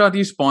important are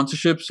these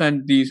sponsorships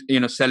and these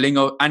selling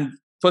of and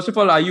first of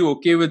all, are you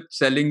okay with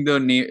selling the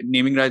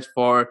naming rights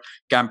for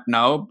Camp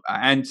Nou?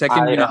 And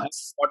second, how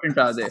important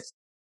are they?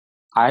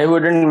 I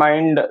wouldn't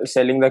mind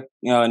selling the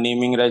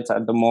naming rights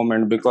at the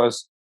moment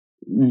because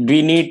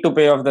we need to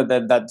pay off the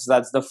debt. That's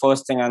the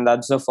first thing, and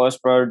that's the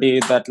first priority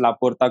that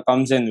Laporta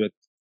comes in with.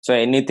 So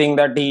anything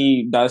that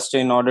he does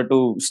in order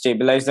to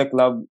stabilize the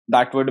club,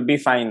 that would be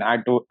fine.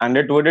 And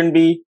it wouldn't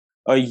be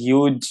a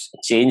huge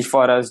change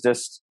for us.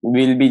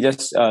 We'll be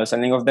just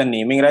selling off the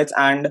naming rights.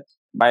 And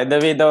by the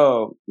way,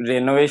 the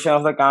renovation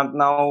of the Camp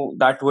Nou,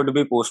 that would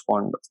be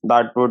postponed.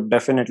 That would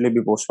definitely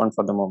be postponed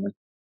for the moment.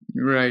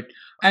 Right.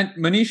 And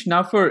Manish,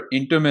 now for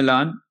Inter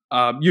Milan,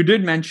 you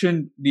did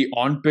mention the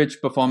on-pitch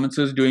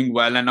performances doing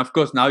well. And of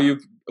course, now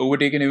you've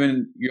overtaken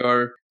even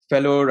your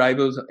fellow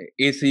rivals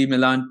AC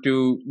Milan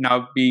to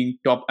now being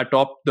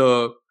atop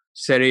the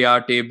Serie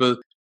A table.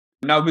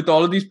 Now, with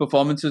all of these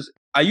performances,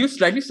 are you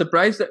slightly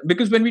surprised?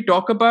 Because when we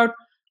talk about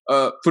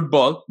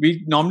football,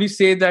 we normally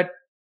say that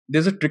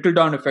there's a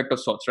trickle-down effect of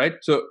sorts, right?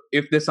 So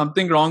if there's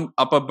something wrong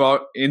up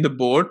about in the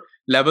board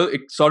level,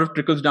 it sort of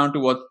trickles down to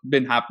what's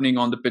been happening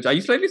on the pitch. Are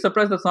you slightly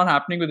surprised that's not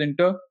happening with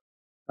Inter?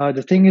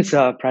 The thing is,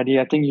 Pradi,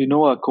 I think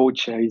a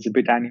coach. He's a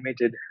bit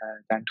animated,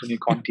 Antonio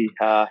Conte.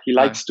 He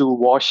likes to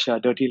wash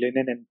dirty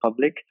linen in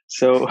public.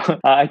 So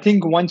I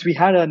think once we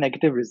had a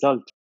negative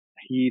result,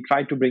 he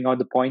tried to bring out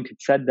the point. He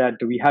said that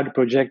we had a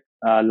project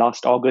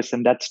last August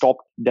and that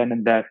stopped then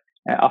and there.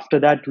 After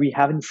that, we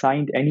haven't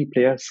signed any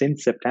player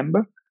since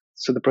September.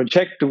 So the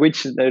project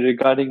which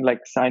regarding like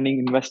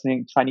signing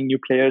new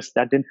players,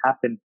 that didn't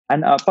happen.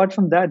 And apart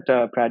from that,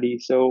 Pradi,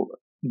 so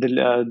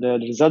the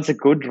results are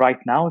good right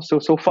now.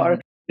 So far,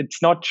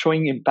 it's not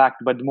showing impact.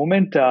 But the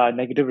moment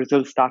negative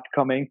results start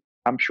coming,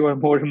 I'm sure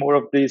more and more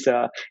of these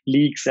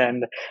leaks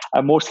and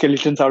more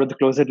skeletons out of the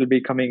closet will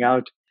be coming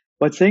out.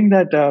 But saying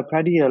that,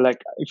 Paddy, like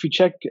if you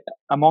check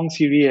among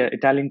Serie A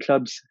Italian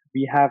clubs,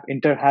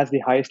 Inter has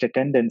the highest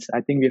attendance.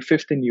 I think we're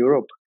fifth in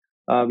Europe.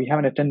 We have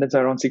an attendance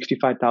around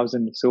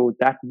 65,000. So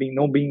that being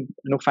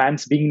no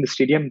fans being in the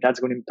stadium, that's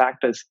going to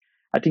impact us.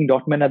 I think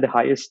Dortmund are the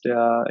highest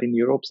in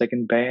Europe,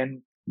 second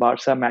Bayern,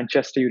 Barca,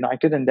 Manchester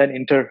United, and then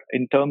Inter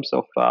in terms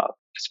of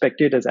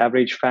spectators,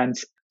 average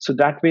fans. So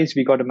that ways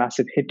we got a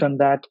massive hit on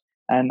that.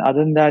 And other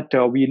than that,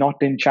 we're not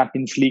in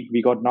Champions League.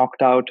 We got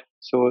knocked out.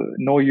 So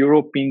no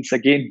Europe means,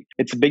 again,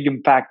 it's a big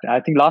impact. I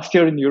think last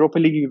year in Europa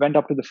League, we went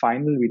up to the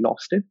final. We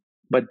lost it.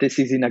 But this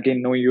season,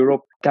 again, no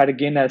Europe. That,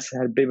 again, has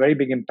had a very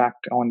big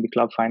impact on the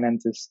club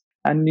finances.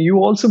 And you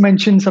also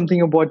mentioned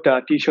something about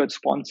T-shirt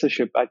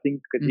sponsorship. I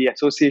think the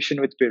association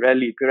with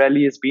Pirelli.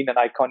 Pirelli has been an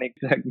iconic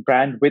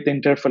brand with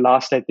Inter for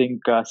last, I think,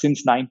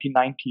 since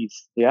 1990s.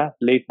 Yeah,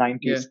 late 90s.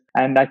 Yeah.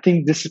 And I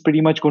think this is pretty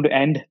much going to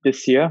end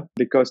this year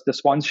because the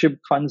sponsorship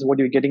funds, what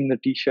you're getting in the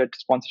T-shirt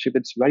sponsorship,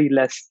 it's very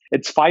less.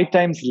 It's 5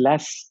 times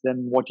less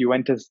than what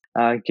Juventus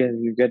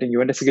getting.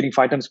 Juventus is getting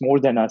 5 times more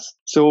than us.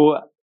 So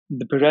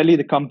the Pirelli,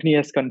 the company,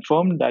 has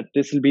confirmed that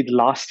this will be the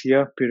last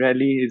year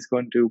Pirelli is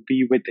going to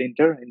be with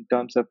Inter in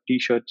terms of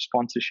T-shirt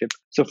sponsorship.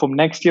 So from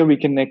next year, we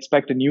can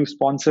expect a new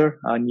sponsor,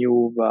 so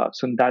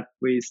in that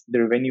way,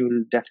 the revenue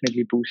will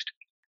definitely boost.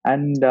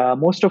 And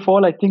most of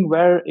all, I think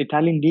where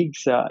Italian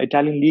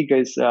league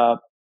is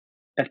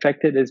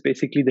affected is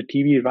basically the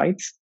TV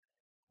rights.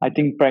 I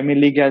think Premier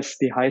League has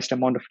the highest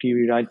amount of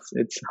TV rights.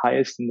 It's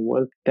highest in the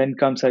world. Then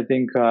comes, I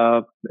think,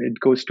 it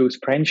goes to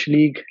French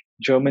League,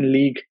 German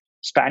League,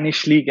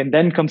 Spanish League, and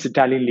then comes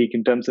Italian League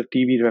in terms of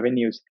TV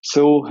revenues.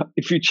 So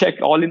if you check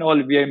all in all,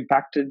 we are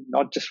impacted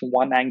not just from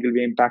one angle,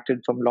 we are impacted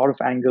from a lot of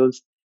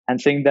angles, and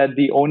saying that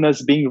the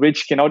owners being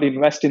rich cannot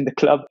invest in the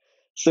club.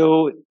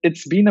 So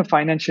it's been a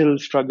financial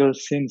struggle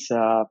since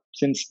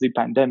the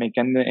pandemic,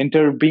 and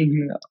Inter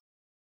being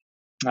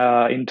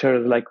Inter,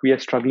 like we are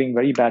struggling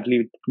very badly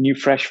with new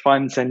fresh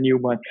funds and new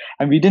money,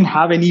 and we didn't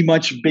have any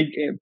much big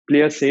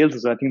player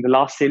sales. I think the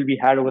last sale we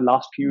had over the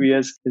last few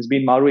years has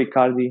been Mauro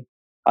Icardi.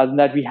 Other than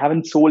that, we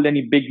haven't sold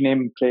any big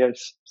name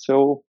players.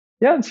 So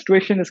yeah, the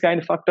situation is kind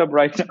of fucked up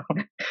right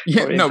now.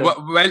 Yeah, for no, Inter.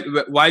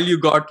 well, while you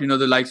got,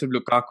 the likes of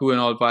Lukaku and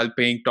all, while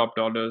paying top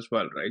dollar as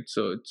well, right?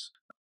 So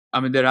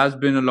there has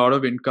been a lot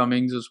of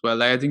incomings as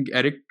well. I think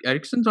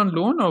Eriksen's on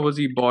loan, or was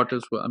he bought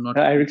as well? I'm not.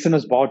 Eriksen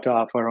was bought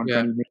for around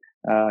 20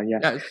 million.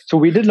 Yes. So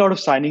we did a lot of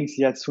signings.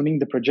 Yes, winning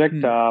the project.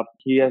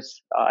 He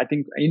has, I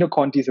think,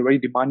 Conte is a very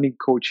demanding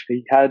coach.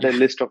 He had a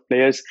list of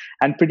players,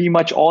 and pretty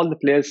much all the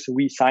players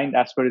we signed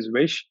as per his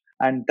wish.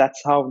 And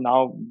that's how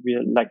now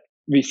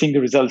we're seeing the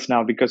results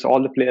now, because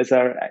all the players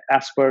are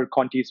as per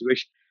Conte's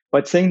wish.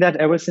 But saying that,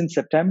 ever since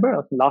September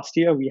of last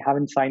year, we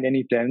haven't signed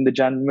any player. In the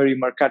January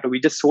Mercato, we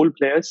just sold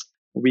players.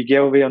 We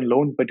gave away on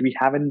loan, but we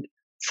haven't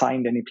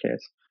signed any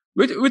players.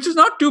 Which is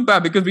not too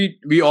bad, because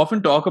we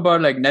often talk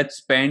about like net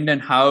spend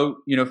and how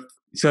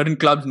certain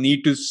clubs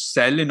need to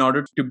sell in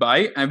order to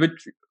buy,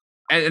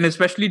 and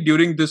especially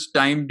during this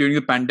time, during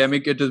the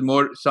pandemic, it is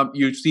more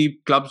you see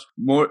clubs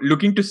more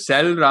looking to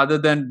sell rather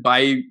than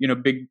buy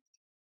big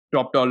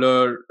top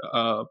dollar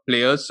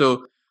players.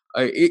 So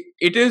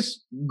it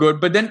is good.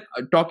 But then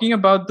talking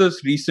about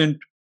this recent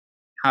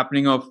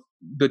happening of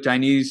the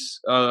Chinese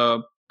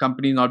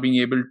companies not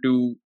being able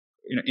to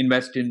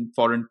invest in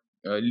foreign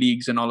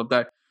leagues and all of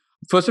that.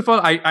 First of all,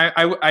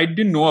 I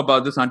didn't know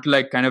about this until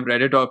I kind of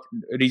read it off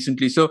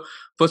recently. So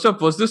first off,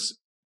 was this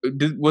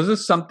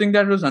something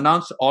that was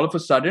announced all of a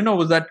sudden, or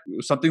was that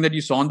something that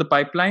you saw in the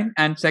pipeline?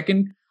 And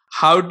second,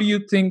 how do you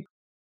think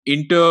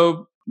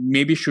Inter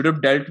maybe should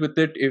have dealt with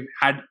it if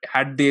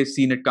had they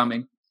seen it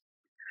coming?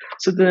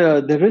 So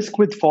the risk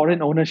with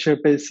foreign ownership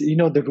is,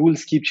 the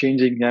rules keep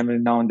changing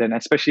now and then,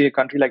 especially a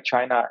country like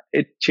China.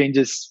 It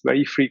changes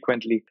very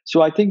frequently.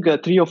 So I think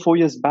 3 or 4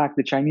 years back,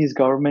 the Chinese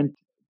government,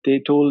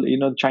 they told,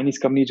 the Chinese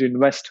company to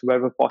invest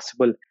wherever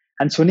possible.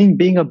 And Suning,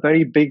 being a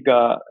very big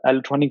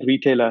electronic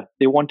retailer,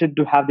 they wanted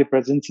to have their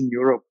presence in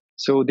Europe.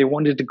 So they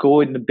wanted to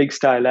go in a big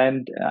style.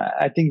 And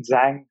I think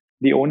Zhang,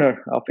 the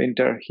owner of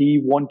Inter,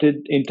 he wanted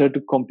Inter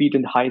to compete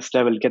in the highest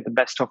level, get the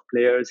best of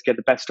players, get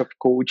the best of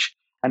coach.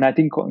 And I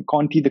think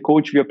Conte, the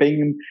coach, we are paying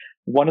him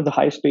one of the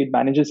highest paid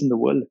managers in the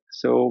world.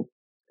 So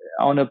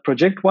on a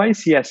project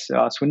wise, yes,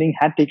 Suning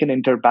had taken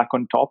Inter back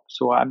on top.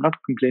 So I'm not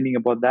complaining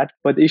about that.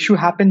 But the issue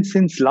happened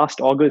since last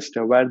August,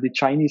 where the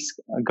Chinese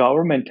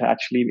government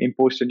actually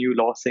imposed a new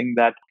law saying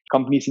that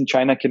companies in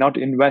China cannot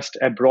invest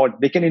abroad.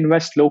 They can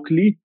invest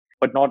locally,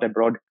 but not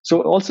abroad.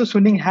 So also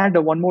Suning had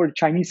one more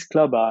Chinese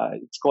club.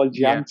 It's called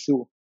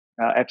Jiangsu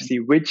FC,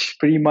 which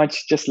pretty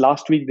much just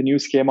last week the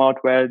news came out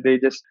where they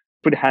just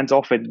put hands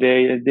off it.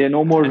 They're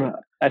no more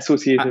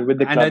associated with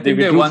the club. And I think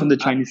they withdrew from the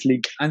Chinese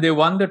league. And they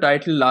won the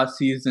title last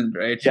season,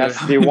 right? Yes,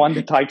 they won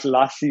the title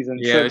last season.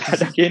 Yeah, so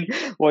that again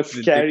was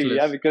scary. Ridiculous.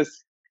 Yeah,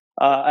 because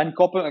and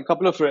a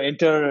couple of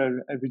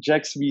Inter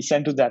rejects we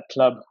sent to that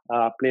club,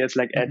 players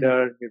like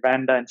Eder,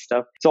 Miranda and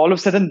stuff. So all of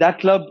a sudden that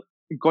club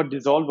got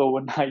dissolved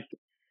overnight.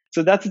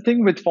 So that's the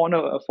thing with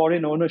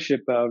foreign ownership,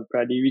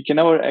 Brady. We can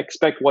never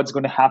expect what's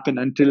going to happen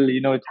until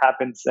it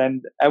happens.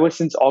 And ever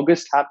since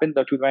August happened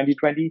to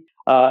 2020,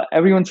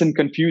 everyone's in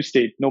confused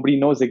state. Nobody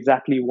knows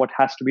exactly what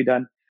has to be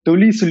done. The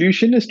only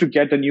solution is to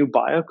get a new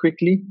buyer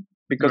quickly,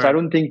 because I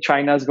don't think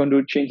China is going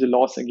to change the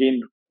laws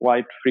again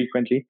quite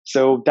frequently.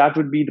 So that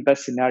would be the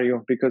best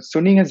scenario, because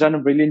Suning has done a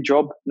brilliant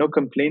job. No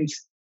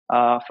complaints.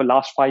 For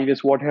last 5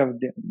 years, whatever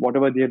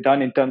they have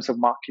done in terms of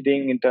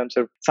marketing, in terms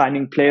of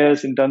signing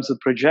players, in terms of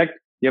project,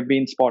 they've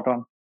been spot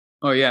on.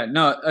 Oh yeah,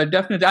 no,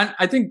 definitely. And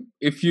I think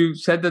if you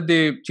said that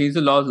they changed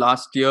the laws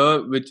last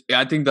year, which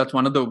I think that's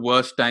one of the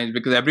worst times,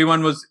 because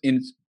everyone was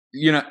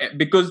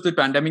because the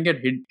pandemic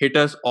had hit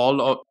us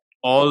all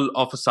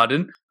of a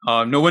sudden.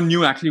 No one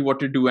knew actually what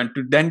to do, and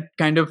to then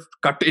kind of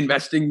cut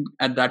investing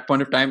at that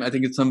point of time, I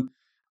think it's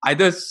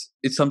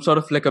some sort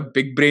of like a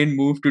big brain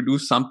move to do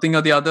something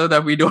or the other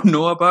that we don't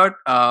know about.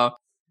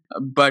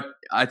 But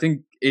I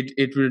think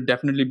it would have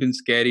definitely been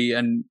scary,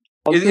 and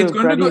also, it's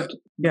going Brady, to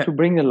go. to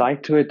bring the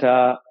light to it,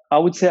 I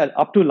would say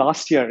up to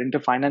last year, Inter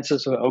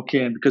finances were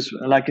okay, because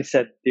like I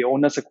said, the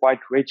owners are quite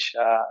rich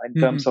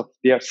in terms of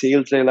their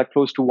sales. They're like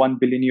close to 1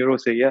 billion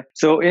euros a year.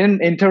 So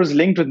Inter is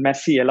linked with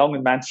Messi along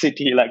with Man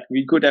City. Like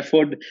we could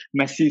afford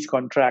Messi's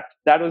contract.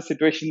 That was the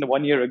situation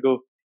 1 year ago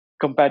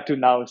compared to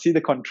now. See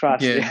the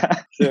contrast.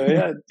 So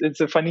yeah,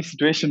 it's a funny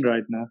situation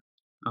right now.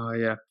 Oh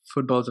yeah,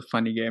 football's a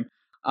funny game.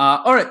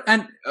 All right,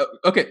 and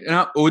okay,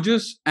 now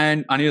Ojas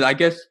and Anil, I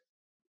guess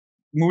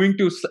moving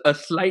to a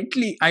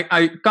slightly,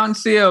 I can't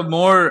say a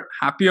more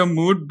happier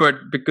mood, but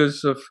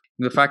because of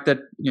the fact that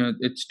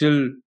it's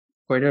still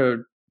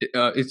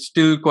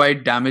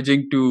quite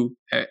damaging to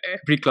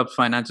every club's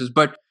finances.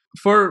 But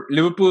for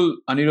Liverpool,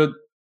 Anirudh,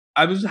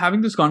 I was having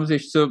this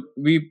conversation. So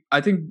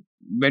I think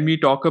when we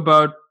talk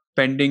about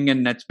spending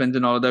and net spends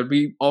and all of that,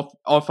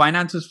 or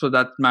finances for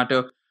that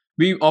matter,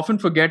 we often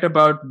forget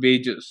about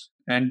wages.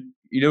 And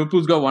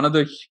Liverpool's got one of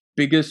the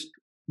biggest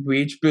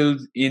wage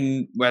bills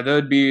in, whether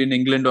it be in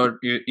England or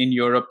in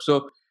Europe.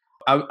 So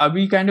Are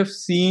we kind of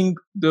seeing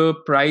the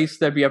price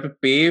that we have to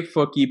pay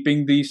for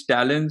keeping these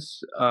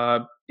talents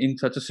in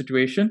such a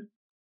situation?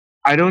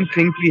 I don't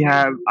think we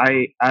have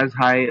as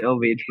high a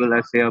wage bill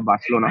as say a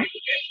Barcelona,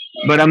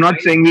 but I'm not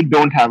saying we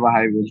don't have a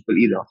high wage bill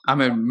either. I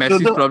mean, So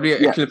Messi's probably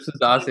eclipses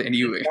ours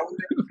anyway.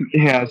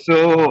 yeah,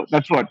 so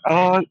that's what.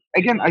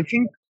 Again, I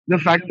think the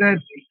fact that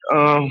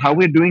how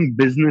we're doing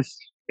business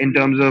in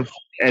terms of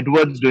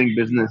Edwards doing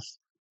business,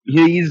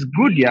 he is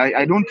good. Yeah,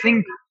 I don't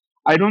think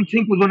we're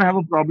going to have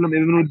a problem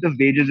even with the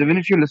wages. Even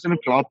if you listen to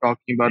Klopp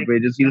talking about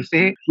wages, he'll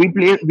say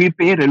we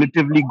pay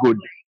relatively good.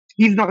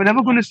 He's not we're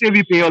never going to say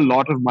we pay a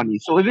lot of money.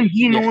 So even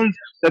he Yeah. knows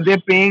that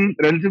they're paying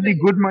relatively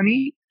good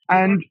money,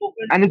 and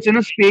it's in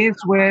a space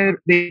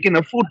where they can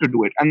afford to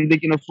do it, and they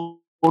can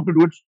afford to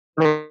do it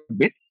for a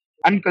bit.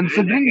 And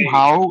considering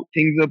how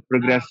things are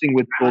progressing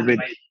with COVID,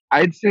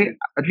 I'd say,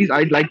 at least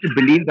I'd like to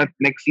believe that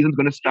next season's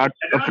going to start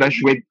afresh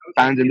with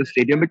fans in the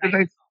stadium,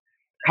 because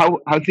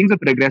how things are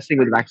progressing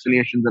with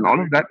vaccinations and all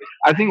of that.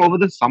 I think over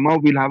the summer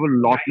we'll have a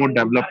lot more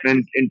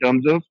development in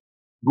terms of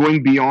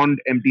going beyond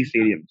empty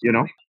stadiums.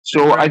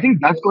 So I Right. think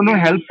that's going to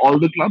help all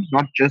the clubs,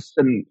 not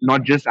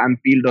just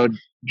Anfield or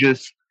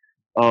just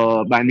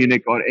Bayern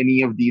Munich or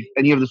any of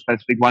the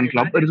specific one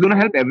club, but it's going to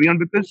help everyone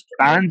because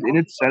fans in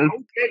itself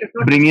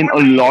bring in a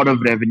lot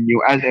of revenue.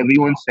 As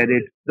everyone said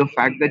it, the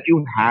fact that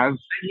you have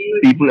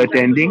people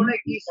attending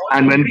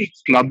and when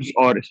clubs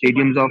or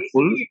stadiums are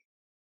full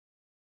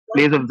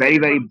plays a very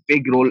very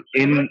big role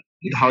in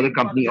how the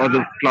company or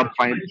the club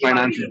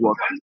finances work.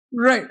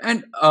 Right,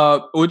 and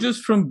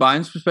Ojas, from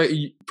Bayern's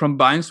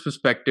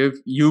perspective,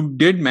 you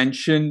did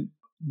mention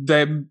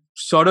them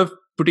sort of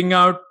putting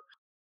out.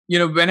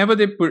 Whenever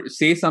they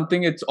say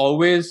something,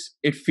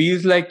 it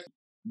feels like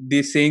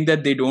they're saying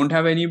that they don't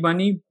have any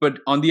money. But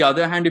on the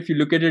other hand, if you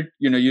look at it,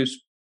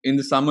 in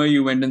the summer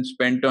you went and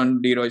spent on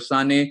Leroy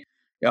Sané.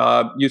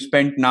 You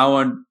spent now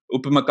on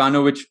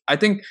Upamecano, which I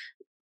think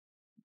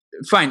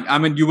fine. I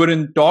mean, you were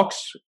in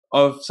talks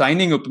of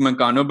signing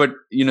Upamecano, but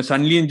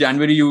suddenly in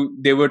January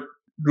there were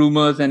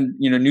rumors and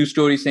news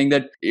stories saying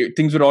that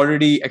things were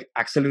already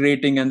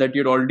accelerating and that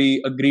you'd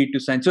already agreed to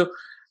sign. So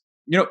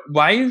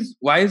why is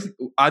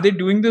are they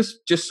doing this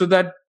just so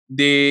that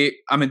they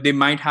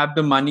might have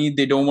the money,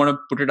 they don't want to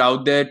put it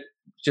out there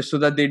just so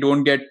that they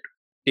don't get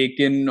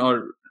taken,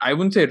 or I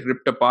wouldn't say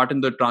ripped apart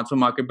in the transfer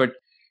market, but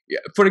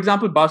for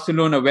example,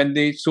 Barcelona, when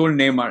they sold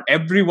Neymar,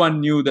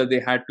 everyone knew that they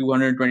had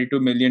 222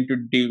 million to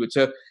deal with.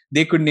 So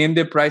they could name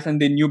their price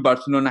and they knew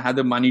Barcelona had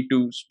the money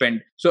to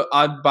spend. So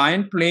are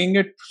Bayern playing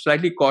it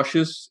slightly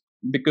cautious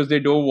because they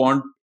don't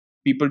want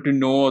people to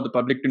know or the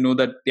public to know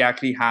that they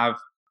actually have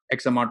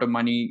X amount of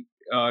money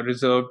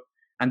reserved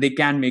and they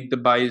can make the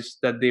buys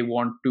that they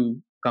want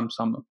to come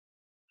summer?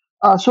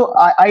 So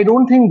I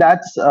don't think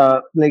that's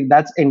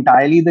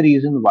entirely the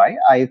reason why.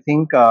 I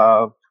think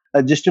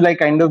just to like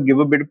kind of give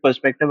a bit of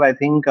perspective, I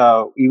think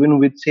even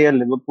with say a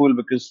Liverpool,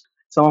 because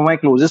some of my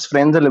closest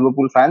friends are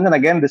Liverpool fans, and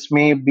again this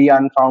may be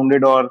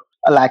unfounded or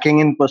lacking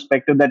in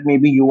perspective that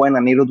maybe you and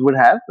Anirudh would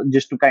have.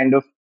 Just to kind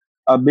of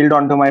build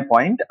onto my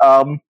point,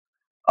 uh,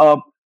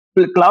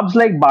 clubs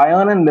like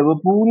Bayern and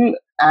Liverpool,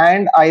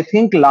 and I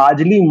think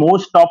largely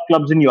most top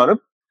clubs in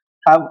Europe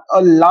have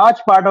a large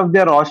part of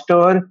their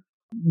roster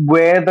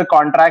where the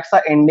contracts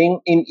are ending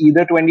in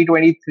either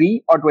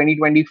 2023 or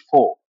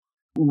 2024.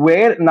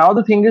 Where now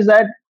the thing is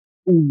that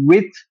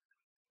with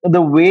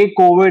the way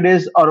COVID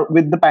is, or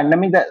with the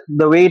pandemic, that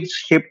the way it's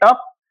shaped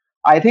up,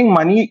 I think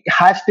money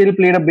has still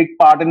played a big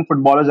part in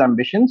footballers'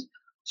 ambitions.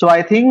 So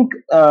I think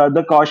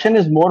the caution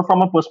is more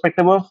from a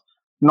perspective of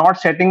not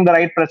setting the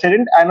right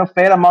precedent and a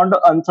fair amount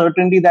of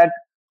uncertainty that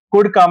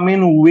could come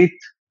in with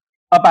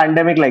a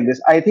pandemic like this.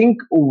 I think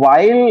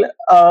while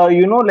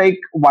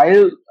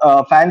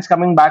fans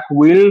coming back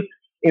will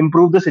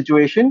improve the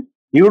situation,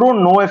 you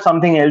don't know if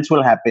something else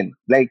will happen.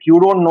 Like you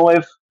don't know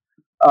if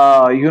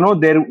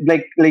there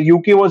like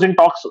UK was in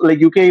talks.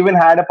 Like UK even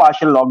had a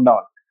partial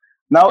lockdown.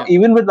 Now, Yeah.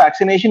 even with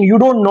vaccination, you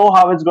don't know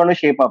how it's going to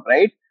shape up,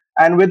 right?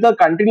 And with a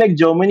country like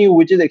Germany,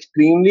 which is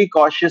extremely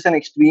cautious and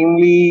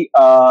extremely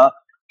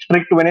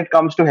strict when it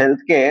comes to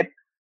healthcare,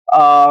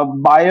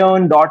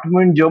 Bayern,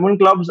 Dortmund, German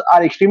clubs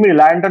are extremely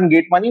reliant on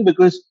gate money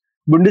because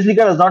Bundesliga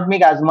does not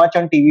make as much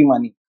on TV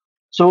money.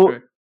 So,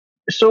 Right.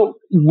 so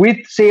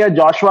with say a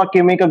Joshua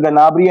Kimmich, a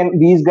Gnabry,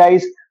 and these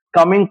guys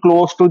coming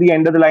close to the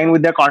end of the line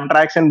with their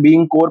contracts and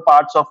being core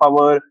parts of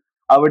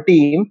our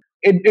team,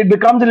 it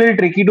becomes a little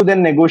tricky to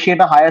then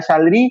negotiate a higher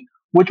salary,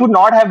 which would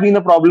not have been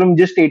a problem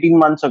just 18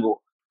 months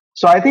ago.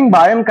 So I think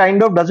Bayern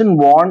kind of doesn't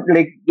want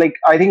like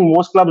I think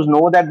most clubs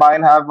know that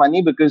Bayern have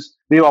money because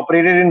they've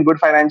operated in good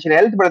financial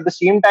health, but at the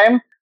same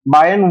time,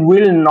 Bayern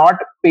will not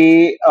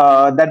pay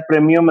that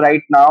premium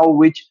right now,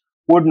 which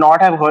would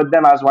not have hurt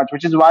them as much.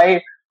 Which is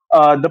why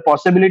the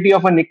possibility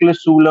of a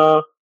Nicholas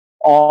Sula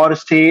or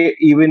say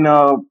even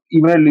a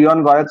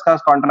Leon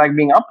Goretzka's contract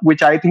being up,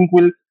 which I think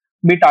will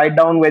be tied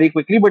down very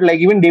quickly. But like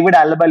even David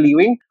Alaba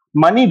leaving,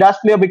 money does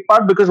play a big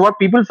part because what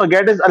people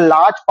forget is a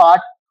large part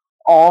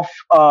of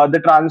the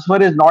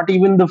transfer is not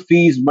even the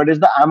fees, but is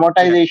the Yeah.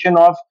 amortization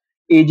of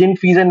agent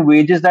fees and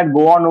wages that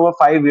go on over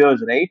 5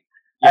 years, right?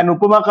 Yeah. And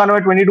Upama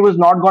at 22 is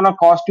not going to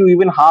cost you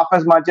even half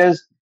as much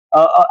as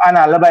an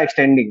Alaba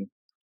extending.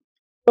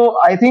 So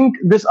I think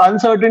this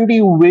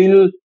uncertainty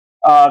will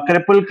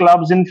cripple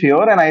clubs in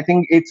fear, and I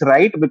think it's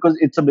right because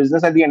it's a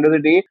business at the end of the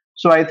day.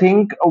 So I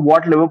think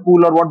what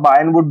Liverpool or what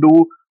Bayern would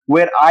do,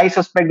 where I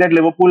suspect that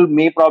Liverpool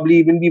may probably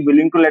even be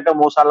willing to let a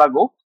Mo Salah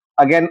go,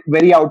 again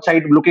very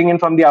outside, looking in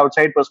from the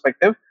outside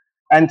perspective,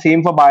 and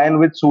same for Bayern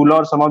with Sula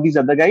or some of these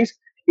other guys,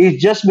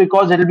 is just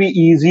because it'll be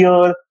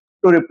easier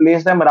to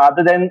replace them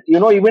rather than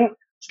even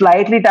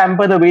slightly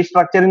tamper the wage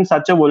structure in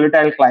such a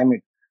volatile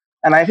climate.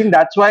 And I think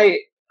that's why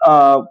there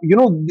are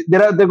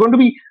going to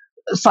be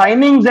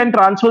signings and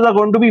transfers are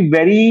going to be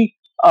very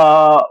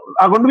are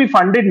going to be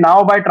funded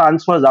now by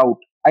transfers out.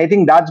 I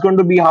think that's going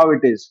to be how it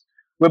is.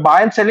 We're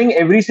buying selling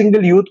every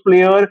single youth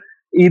player.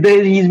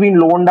 Either he's been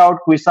loaned out,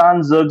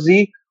 Kwisan,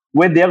 Zirkzee,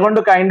 where they're going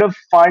to kind of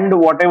fund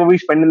whatever we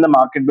spend in the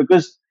market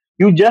because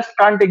you just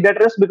can't take that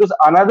risk because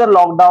another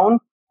lockdown,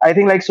 I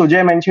think like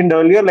Sujay mentioned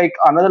earlier, like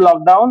another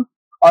lockdown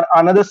or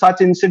another such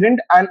incident,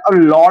 and a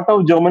lot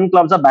of German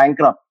clubs are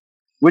bankrupt,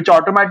 which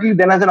automatically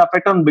then has an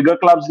effect on bigger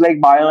clubs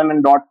like Bayern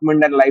and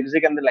Dortmund and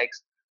Leipzig and the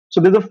likes. So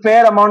there's a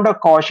fair amount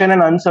of caution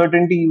and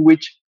uncertainty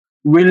which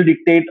will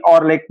dictate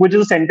or like which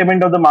is the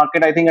sentiment of the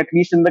market, I think, at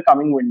least in the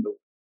coming window.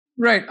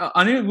 Right,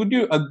 Anil, would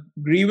you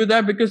agree with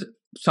that? Because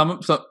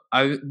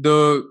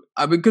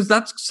because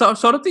that's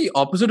sort of the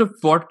opposite of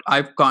what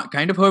I've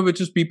kind of heard, which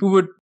is people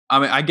would. I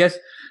mean, I guess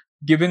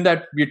given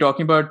that we're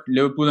talking about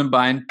Liverpool and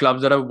Bayern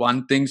clubs that are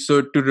one thing,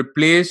 so to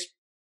replace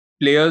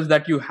players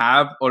that you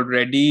have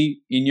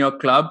already in your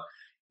club,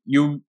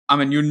 you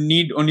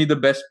need only the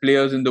best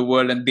players in the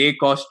world, and they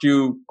cost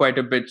you quite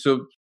a bit.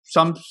 So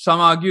some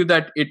argue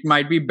that it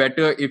might be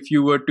better if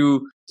you were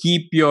to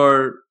keep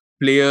your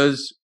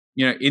players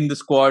in the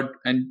squad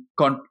and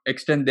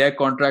extend their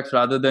contracts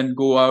rather than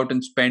go out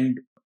and spend,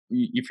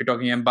 if you're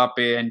talking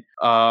Mbappe and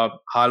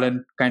Haaland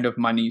kind of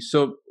money.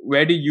 So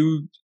where do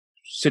you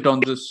sit on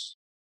this?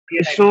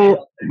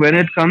 So when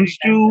it comes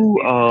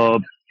to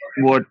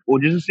what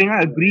Ojas is saying,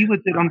 I agree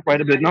with it on quite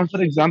a bit. Now, for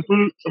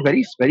example, a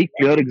very very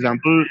clear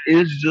example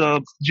is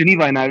Gini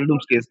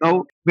Wijnaldum's case.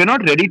 Now, we're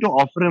not ready to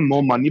offer him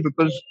more money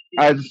because,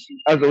 as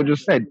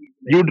Ojas said,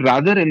 you'd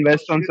rather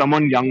invest on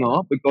someone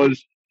younger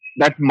because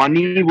that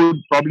money would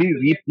probably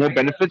reap more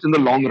benefits in the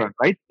long run,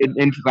 right?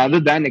 Rather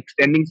than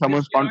extending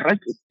someone's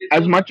contract.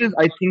 As much as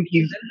I think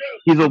he's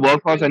a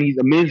workhorse and he's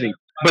amazing,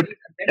 but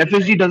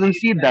FSG doesn't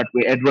see it that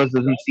way. Edwards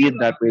doesn't see it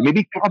that way.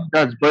 Maybe Klopp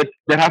does, but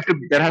there has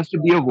to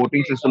be a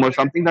voting system or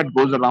something that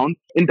goes around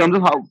in terms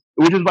of how,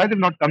 which is why they've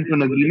not come to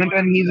an agreement,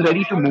 and he's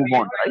ready to move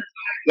on. Right?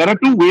 There are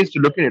two ways to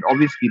look at it,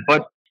 obviously,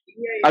 but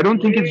I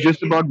don't think it's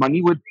just about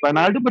money with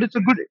Ronaldo. But it's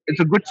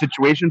a good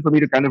situation for me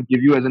to kind of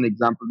give you as an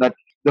example that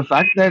the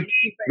fact that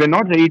we're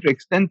not ready to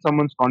extend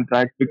someone's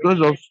contract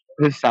because of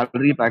his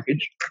salary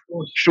package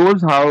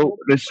shows how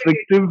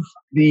restrictive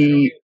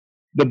the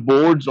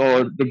boards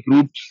or the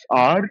groups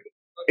are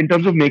in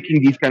terms of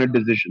making these kind of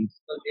decisions.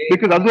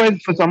 Because otherwise,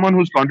 for someone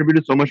who's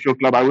contributed so much to a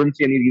club, I wouldn't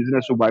see any reason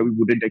as to why we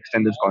wouldn't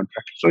extend his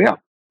contract. So yeah.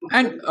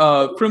 And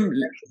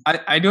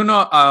I don't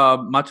know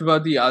much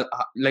about the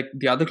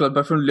other club,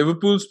 but from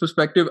Liverpool's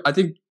perspective, I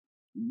think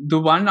the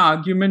one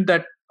argument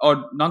that,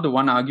 or not the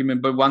one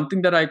argument, but one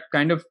thing that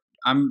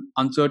I'm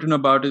uncertain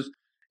about is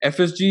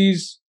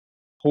FSG's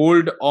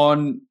hold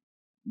on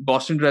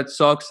Boston Red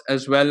Sox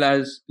as well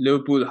as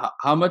Liverpool.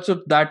 How much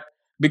of that,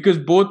 because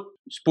both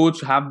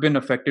sports have been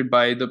affected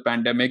by the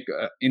pandemic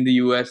in the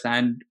US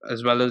and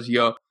as well as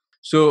here.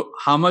 So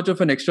how much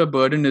of an extra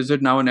burden is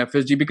it now on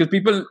FSG? Because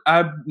people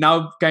have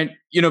now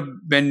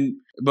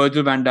when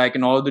Virgil van Dijk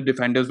and all the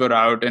defenders were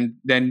out, and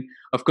then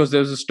of course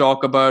there was this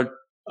talk about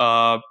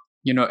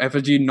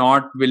FSG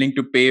not willing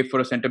to pay for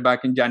a centre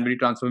back in January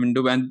transfer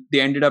window, and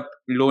they ended up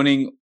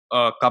loaning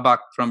Kabak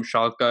from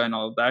Schalke and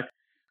all that.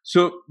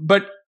 So,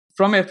 but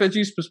from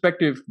FSG's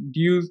perspective, do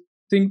you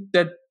think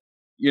that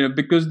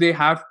because they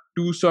have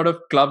two sort of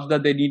clubs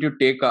that they need to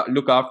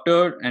look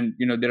after, and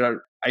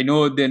I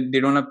know they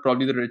don't have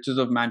probably the riches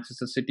of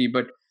Manchester City,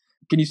 but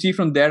can you see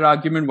from their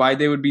argument why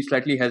they would be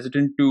slightly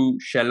hesitant to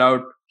shell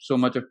out so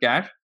much of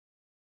cash?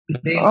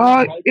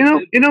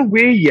 In a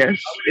way, yes.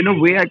 In a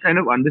way, I kind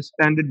of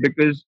understand it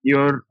because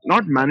you're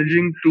not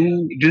managing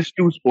two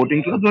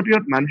sporting clubs, but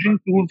you're managing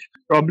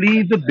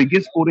probably the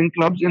biggest sporting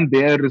clubs in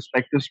their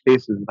respective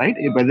spaces, right?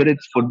 Whether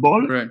it's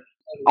football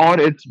or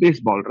it's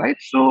baseball, right?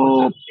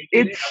 So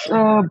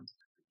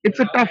it's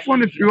a tough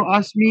one. If you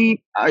ask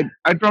me,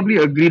 I'd probably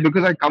agree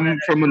because I come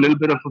from a little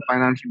bit of a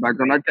financial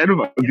background. I kind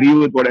of agree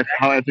with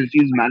how FSG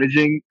is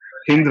managing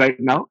things right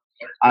now.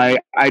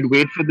 I'd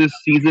wait for this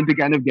season to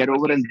kind of get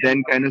over and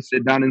then kind of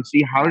sit down and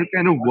see how to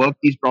kind of work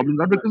these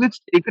problems out because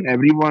it's taken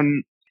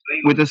everyone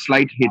with a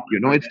slight hit.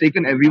 It's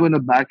taken everyone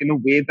aback in a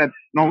way that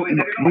no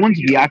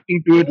one's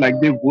reacting to it like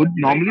they would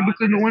normally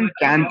because no one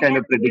can kind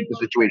of predict the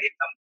situation.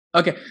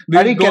 Okay,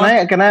 Paddy, can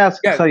I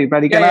ask? Yeah. Sorry,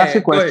 Paddy, can I ask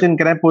a question?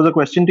 Can I pose a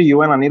question to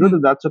you and Anirudh?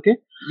 If that's okay.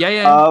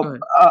 Yeah.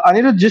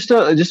 Anirudh, just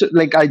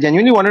like I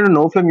genuinely wanted to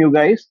know from you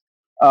guys.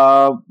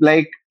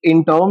 like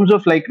in terms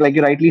of like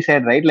you rightly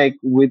said, right? Like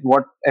with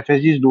what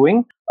FSG is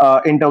doing,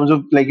 in terms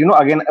of like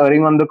again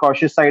erring on the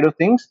cautious side of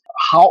things.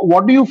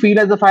 What do you feel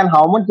as a fan?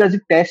 How much does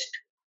it test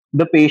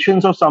the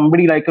patience of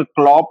somebody like a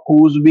Klopp,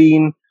 who's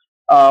been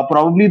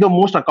probably the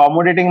most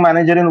accommodating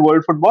manager in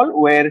world football,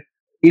 where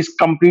he's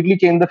completely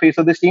changed the face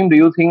of this team? Do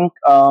you think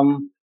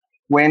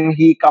when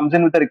he comes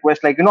in with a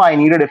request like I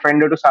need a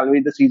defender to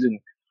salvage the season,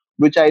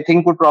 which I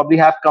think would probably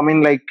have come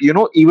in like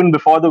even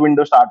before the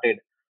window started,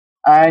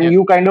 and Yeah.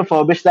 you kind of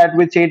furbish that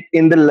with it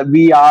in the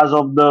wee hours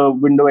of the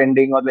window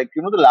ending, or like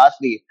the last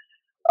day,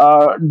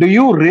 do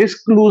you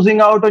risk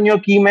losing out on your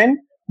key men?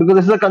 Because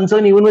this is a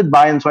concern even with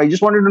Bayern. So I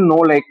just wanted to know,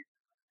 like,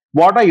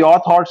 what are your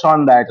thoughts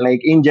on that?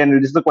 Like in general,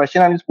 this is the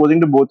question I'm just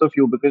posing to both of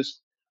you, because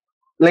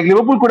like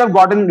Liverpool could have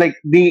gotten like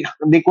they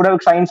could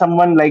have signed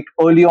someone like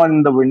early on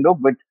in the window,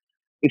 but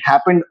it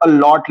happened a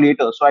lot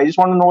later. So I just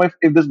want to know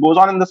if this goes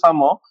on in the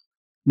summer,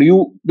 do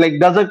you like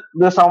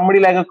does somebody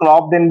like a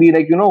Klopp then be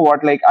like,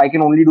 what, like I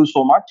can only do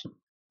so much?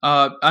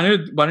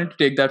 Anirudh, wanted to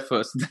take that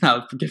first, then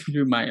I'll give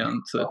you my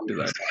answer to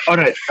that. All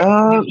right.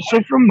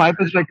 So from my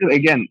perspective,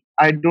 again,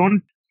 I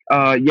don't.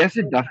 Yes,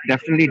 it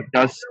definitely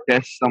does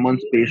test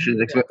someone's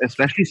patience,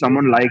 especially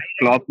someone like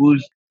Klopp,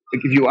 who's,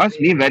 like, if you ask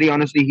me, very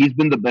honestly, he's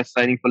been the best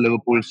signing for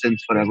Liverpool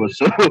since forever.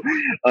 So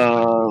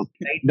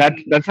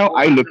that's how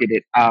I look at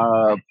it.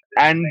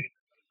 And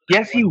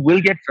yes, he will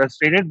get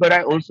frustrated, but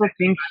I also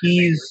think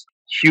he's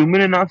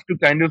human enough to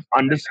kind of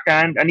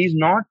understand, and he's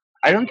not.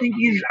 I don't think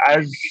he's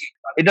as.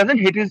 It doesn't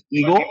hit his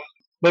ego,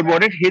 but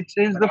what it hits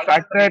is the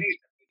fact that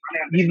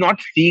he's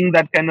not seeing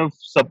that kind of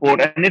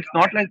support, and it's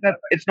not like that.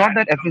 It's not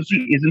that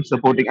FSG isn't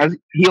supporting, as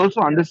he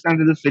also understands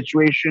that the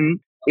situation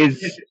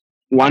is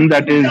one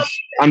that is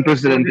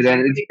unprecedented,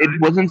 and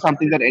it wasn't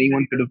something that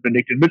anyone could have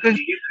predicted, because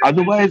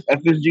otherwise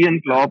FSG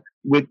and Klopp,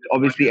 with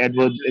obviously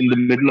Edwards in the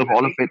middle of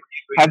all of it,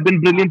 have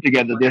been brilliant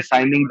together. Their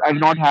signings, I've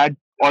not had,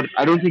 or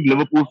I don't think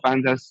Liverpool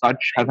fans as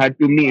such have had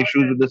too many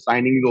issues with the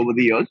signings over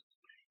the years.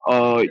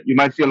 You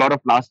might see a lot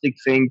of plastic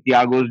saying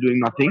Thiago is doing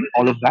nothing,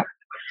 all of that,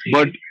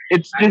 but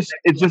it's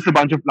just a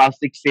bunch of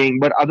plastic saying.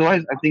 But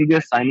otherwise, I think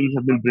their signings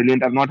have been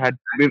brilliant.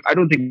 I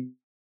don't think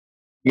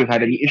we've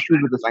had any issues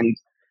with the signings.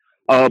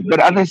 But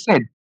as I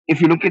said,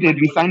 if you look at it,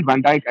 we signed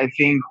Van Dijk, I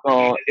think,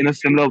 in a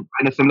similar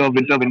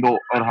winter window,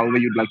 or however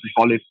you'd like to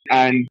call it,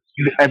 and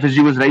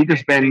FSG was ready to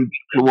spend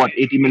what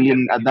 80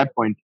 million at that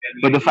point.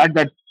 But the fact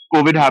that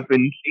COVID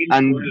happened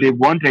and they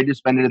weren't ready to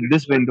spend it in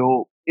this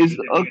window is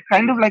a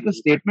kind of like a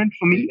statement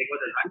for me,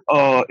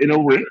 in a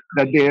way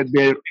that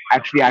they're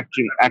actually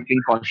acting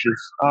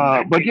cautious.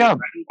 But yeah,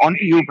 on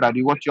to you,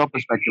 Pradi. What's your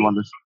perspective on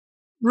this?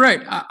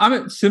 Right. I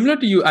mean, similar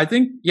to you, I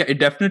think, yeah, it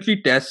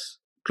definitely tests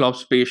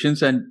Klopp's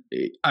patience. And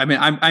I mean,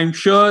 I'm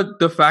sure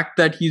the fact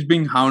that he's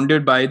being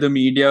hounded by the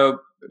media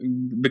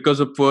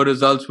because of poor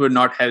results would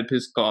not help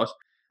his cause.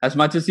 As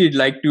much as he'd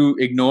like to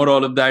ignore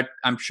all of that,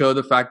 I'm sure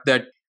the fact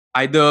that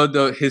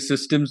either his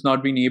system's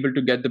not being able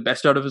to get the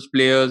best out of his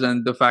players,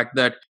 and the fact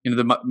that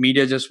the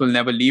media just will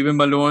never leave him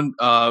alone,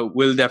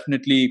 will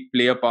definitely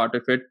play a part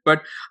of it.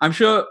 But I'm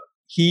sure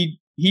he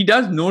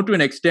does know to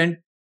an extent.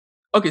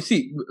 Okay,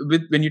 see,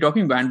 when you're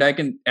talking Van Dijk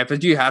and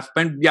FSG have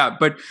spent, yeah,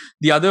 but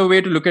the other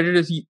way to look at it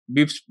is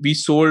we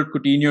sold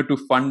Coutinho to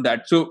fund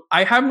that. So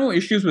I have no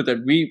issues with it.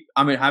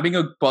 I mean, having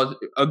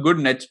a good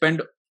net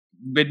spend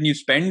when you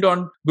spend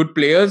on good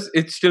players,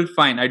 it's still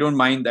fine. I don't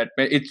mind that.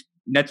 But it's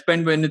net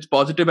spend when it's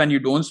positive and you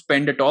don't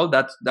spend at all.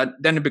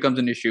 Then it becomes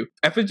an issue.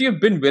 FSG have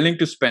been willing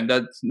to spend.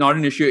 That's not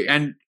an issue,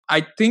 and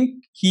I think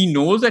he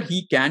knows that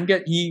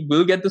he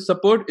will get the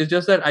support. It's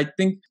just that I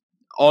think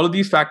all of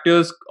these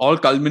factors, all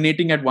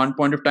culminating at one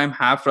point of time,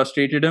 have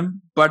frustrated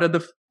him. But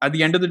at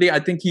the end of the day, I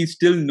think he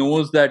still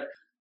knows that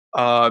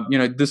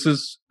this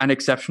is an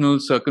exceptional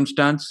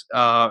circumstance,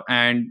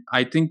 and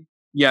I think,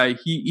 yeah,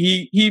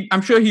 he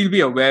I'm sure he'll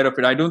be aware of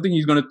it. I don't think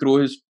he's going to throw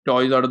his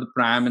toys out of the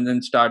pram and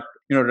then start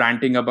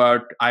ranting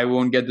about I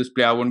won't get this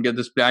play, I won't get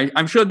this play.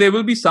 I'm sure there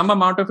will be some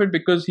amount of it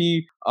because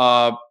he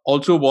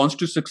also wants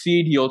to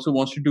succeed. He also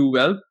wants to do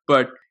well,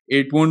 but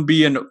it won't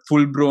be a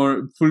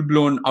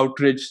full-blown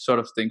outrage sort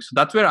of thing. So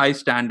that's where I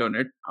stand on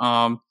it.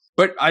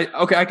 But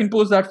I can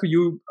pose that for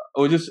you.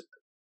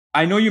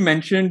 I know you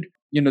mentioned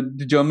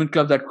the German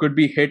club that could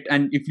be hit,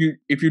 and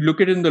if you look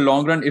at it in the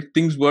long run, if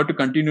things were to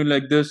continue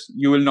like this,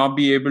 you will not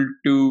be able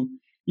to.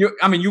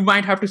 You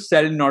might have to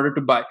sell in order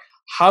to buy.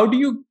 How do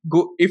you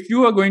go if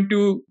you are going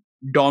to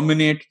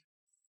dominate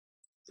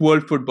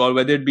world football,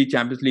 whether it be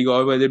Champions League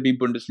or whether it be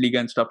Bundesliga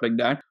and stuff like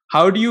that?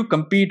 How do you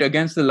compete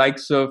against the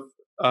likes of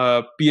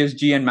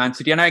PSG and Man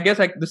City? And I guess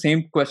the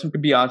same question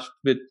could be asked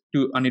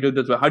to Anirudh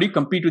as well. How do you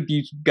compete with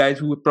these guys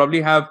who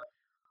probably have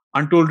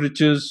untold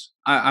riches?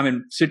 I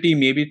mean, City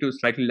maybe to a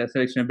slightly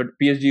lesser extent, but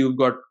PSG, who've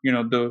got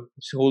the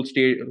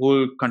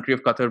whole country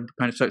of Qatar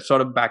kind of sort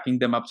of backing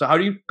them up. So how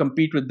do you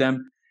compete with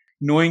them,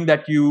 knowing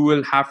that you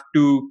will have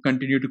to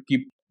continue to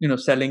keep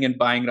selling and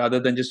buying rather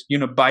than just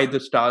buy the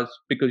stars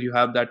because you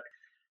have that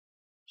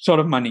sort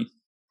of money?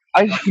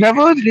 I've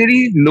never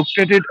really looked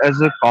at it as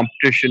a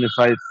competition, if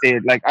I say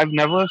it. Like, I've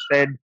never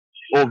said,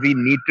 oh, we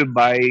need to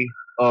buy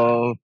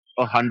a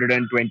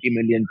 120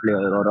 million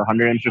player or a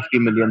 150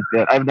 million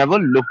player. I've never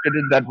looked at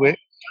it that way,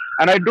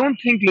 and I don't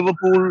think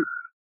Liverpool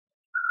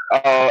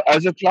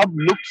as a club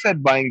looks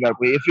at buying that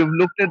way. If you've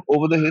looked at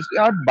over the history,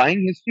 our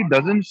buying history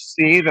doesn't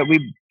say that we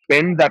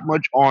spend that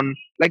much on.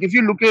 Like if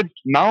you look at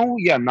now,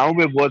 yeah, now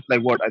we're worth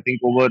like what I think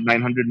over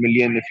 900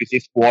 million. If you say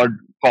squad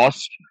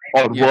cost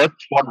or Yeah.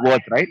 squad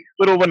worth, right?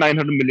 We're over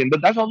 900 million.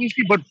 But that's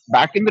obviously. But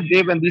back in the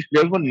day when these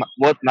players were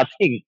worth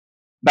nothing,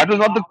 that was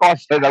not the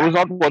cost. Right? That was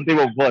not what they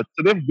were worth.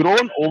 So they've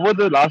grown over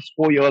the last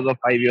 4 years or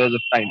 5 years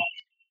of time.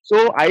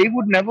 So I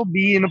would never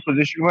be in a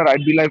position where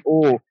I'd be like,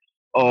 oh,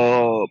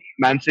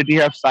 Man City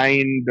have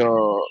signed.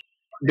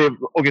 They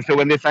okay. So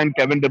when they signed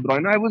Kevin De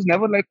Bruyne, I was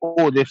never like,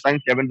 oh, they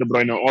signed Kevin De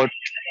Bruyne, or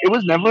it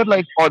was never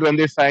like, or when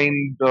they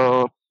signed.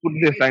 Who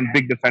did they sign?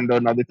 Big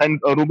defender. Now they signed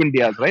Ruben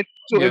Diaz, right?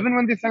 So Yeah. even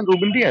when they signed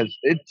Ruben Diaz,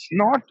 it's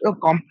not a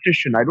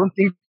competition. I don't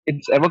think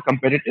it's ever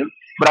competitive.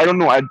 But I don't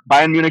know.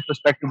 Bayern Munich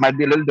perspective might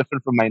be a little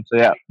different from mine. So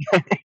yeah.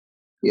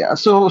 Yeah.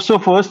 So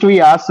first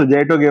we asked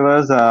Sujay to give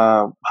us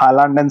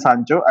Haaland and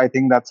Sancho. I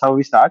think that's how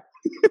we start.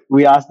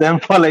 We asked them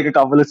for like a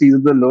couple of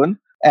seasons of loan,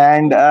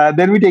 and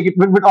then we take it.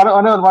 But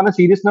on a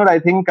serious note, I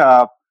think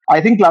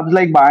clubs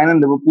like Bayern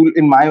and Liverpool,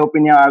 in my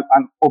opinion,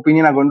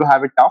 are going to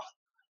have it tough.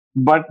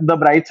 But the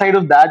bright side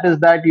of that is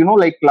that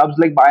like clubs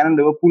like Bayern and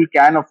Liverpool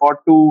can afford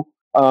to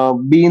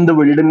be in the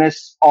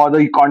wilderness or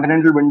the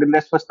continental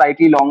wilderness for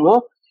slightly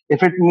longer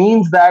if it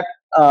means that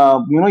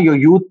your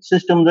youth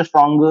systems are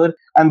stronger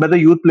and better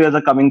youth players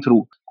are coming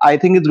through. I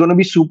think it's going to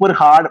be super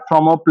hard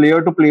from a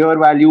player to player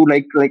value,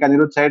 like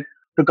Anirudh said,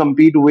 to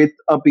compete with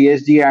a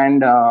PSG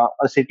and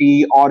a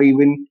City or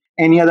even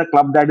any other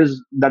club that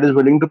is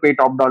willing to pay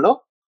top dollar.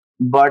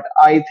 But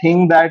I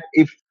think that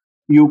if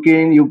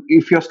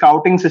your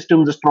scouting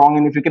systems are strong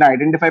and if you can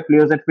identify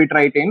players that fit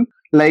right in,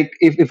 like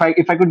if I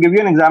could give you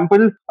an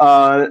example,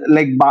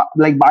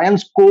 like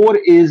Bayern's core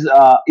is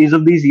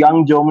of these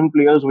young German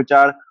players which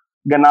are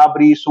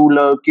Gnabry,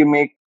 Sule,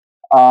 Kimmich,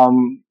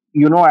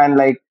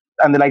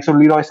 and the likes of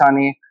Leroy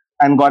Sané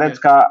and Yeah.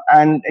 Goretzka,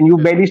 and you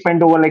Yeah. barely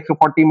spent over like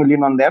 40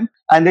 million on them.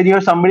 And then you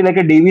have somebody like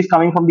a Davies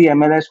coming from the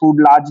MLS who'd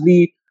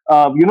largely,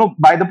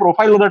 by the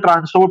profile of the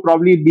transfer, would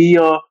probably be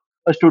a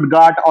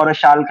Stuttgart or a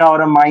Schalke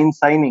or a Mainz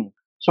signing.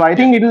 So I Yeah.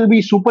 think it will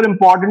be super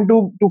important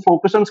to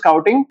focus on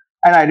scouting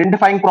and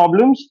identifying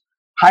problems.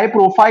 High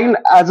profile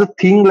as a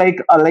thing, like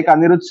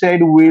Anirudh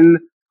said, will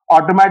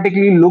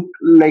automatically look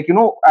like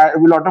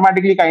will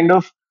automatically kind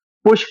of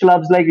push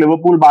clubs like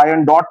Liverpool,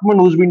 Bayern, Dortmund,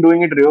 who's been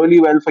doing it really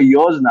well for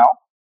years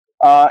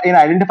now, in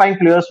identifying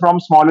players from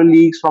smaller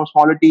leagues, from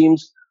smaller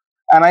teams.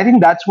 And I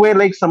think that's where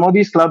like some of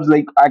these clubs,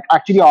 like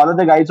actually all of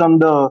the guys on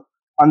the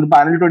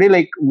panel today,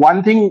 like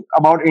one thing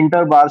about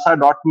Inter, Barca,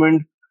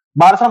 Dortmund,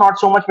 Barca not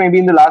so much maybe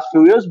in the last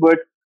few years, but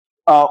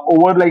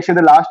over like say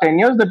the last 10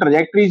 years, the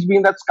trajectory's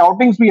been that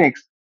scouting's been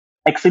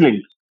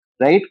excellent,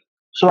 right?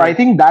 So I Right.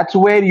 think that's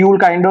where you'll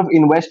kind of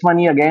invest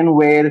money again,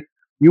 where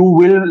you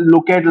will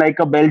look at like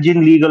a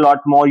Belgian league a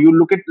lot more. You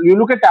look at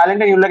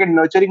talent and you look at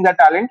nurturing that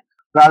talent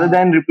rather Mhm.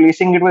 than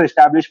replacing it with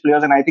established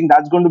players. And I think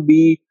that's going to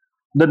be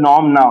the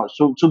norm now.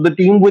 So the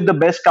team with the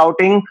best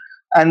scouting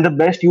and the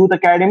best youth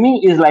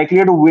academy is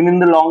likely to win in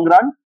the long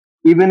run,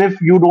 even if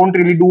you don't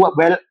really do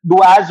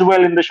as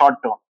well in the short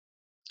term.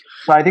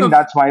 So I think No,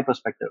 that's my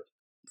perspective.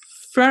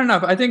 fair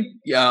enough. I think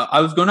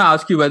I was going to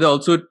ask you whether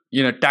also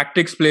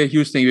tactics play a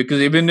huge thing,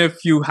 because even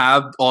if you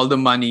have all the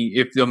money,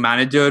 if your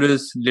manager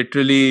is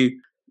literally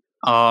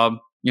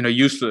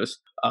useless,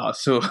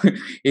 so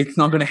it's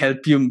not going to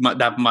help you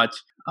that much.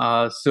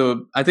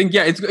 So I think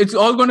it's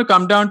all going to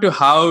come down to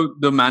how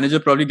the manager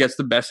probably gets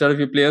the best out of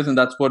your players, and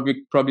that's what we're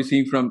probably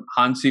seeing from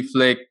Hansi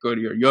Flick or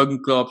your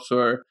Jurgen Klopps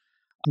or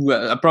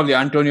probably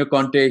Antonio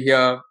Conte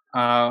here.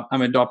 I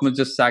mean, Dortmund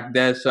just sacked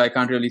theirs, so I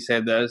can't really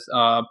say theirs.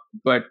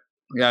 But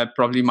yeah,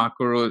 probably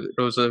Marco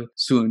Rosa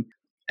soon.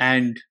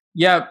 And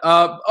yeah,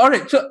 all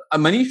right. So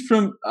Manish,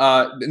 from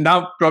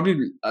now probably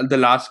the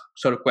last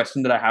sort of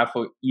question that I have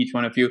for each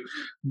one of you.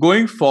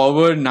 Going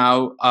forward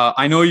now,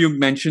 I know you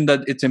mentioned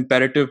that it's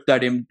imperative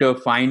that Inter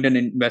find an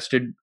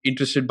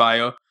interested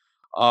buyer.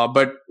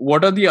 But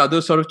what are the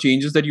other sort of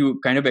changes that you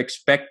kind of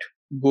expect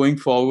going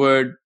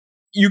forward?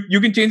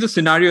 You can change the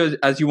scenario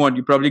as you want.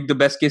 You probably the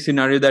best case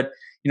scenario that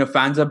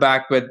fans are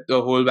back with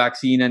the whole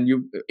vaccine, and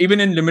you even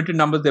in limited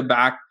numbers they're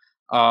back,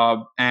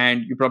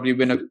 and you probably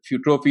win a few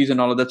trophies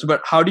and all of that. So,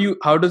 but how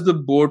does the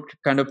board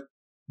kind of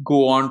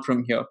go on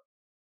from here?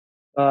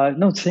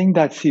 No, saying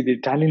that, see, the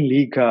Italian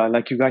league,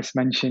 like you guys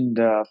mentioned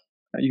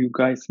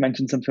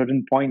some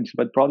certain points,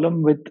 but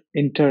problem with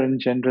Inter in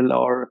general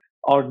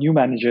or new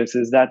managers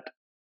is that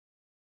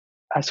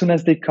as soon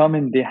as they come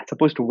in, they're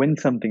supposed to win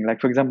something.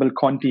 Like, for example,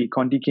 Conti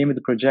came with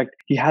the project.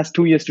 He has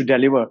 2 years to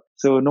deliver.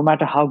 So no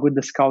matter how good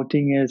the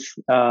scouting is,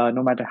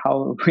 no matter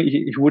how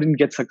you wouldn't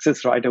get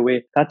success right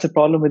away. That's a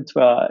problem with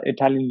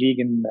Italian league,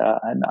 and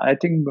I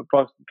think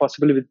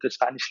possibly with the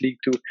Spanish league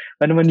too.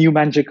 Whenever a new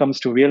manager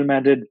comes to Real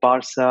Madrid,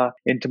 Barca,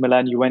 Inter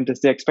Milan, Juventus,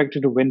 they're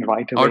expected to win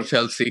right Or away.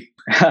 Chelsea.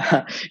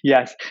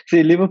 Yes.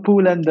 See,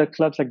 Liverpool and the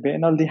clubs like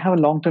Bayern, they have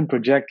a long-term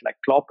project. Like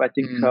Klopp, I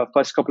think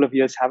first couple of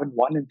years haven't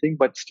won anything,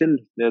 but still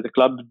the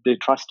club, they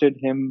trusted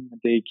him.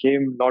 They gave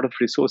a lot of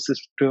resources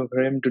to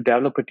him to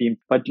develop a team.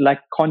 But like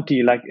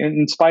Conte, like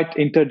in spite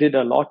Inter did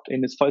a lot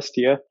in his first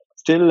year,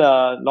 still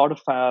a lot of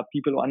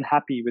people were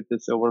unhappy with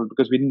this overall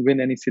because we didn't win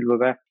any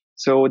silverware.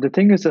 So the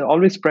thing is,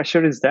 always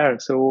pressure is there.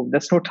 So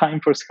there's no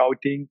time for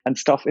scouting and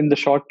stuff in the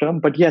short term.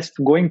 But yes,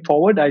 going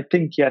forward, I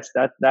think yes,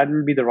 that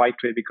will be the right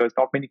way because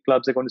not many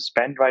clubs are going to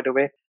spend right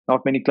away.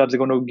 Not many clubs are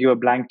going to give a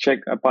blank check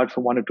apart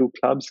from one or two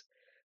clubs.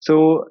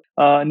 So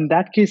in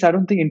that case, I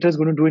don't think Inter is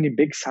going to do any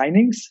big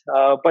signings.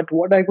 But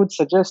what I would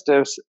suggest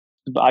is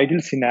the ideal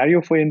scenario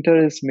for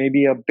Inter is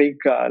maybe a big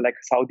like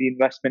a Saudi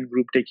investment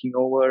group taking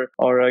over,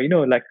 or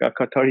like a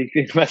Qatari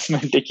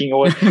investment taking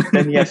over.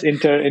 Then yes,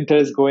 Inter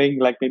is going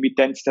like maybe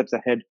 10 steps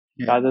ahead,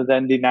 rather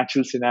than the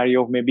natural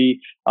scenario of maybe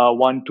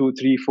 1, 2,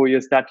 3, 4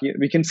 years. That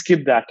we can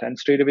skip that and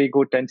straight away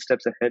go 10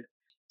 steps ahead.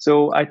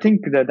 So I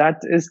think that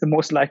is the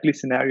most likely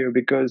scenario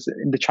because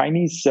in the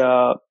Chinese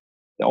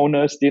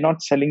owners, they're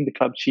not selling the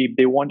club cheap.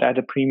 They want at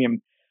a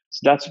premium.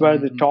 So that's where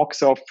the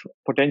talks of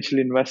potential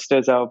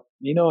investors are.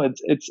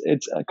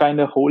 It's a kind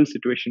of whole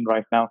situation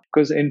right now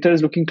because Inter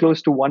is looking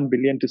close to 1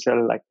 billion to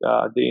sell. Like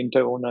the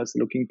Inter owners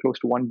looking close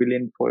to 1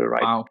 billion for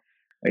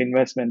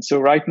investment. So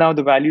right now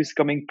the value is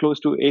coming close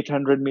to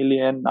 800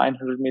 million,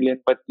 900 million,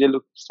 but they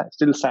look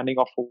still standing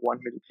off for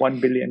 1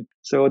 billion.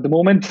 So the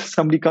moment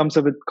somebody comes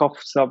up with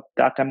coughs up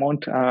that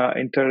amount,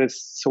 Inter is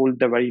sold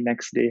the very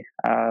next day.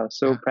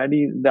 So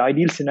Paddy, the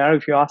ideal scenario,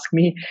 if you ask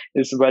me,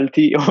 is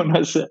wealthy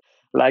owners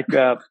like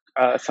a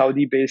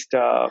Saudi-based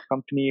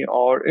company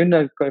or in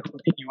a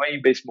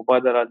UAE-based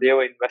Mubadala. They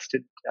were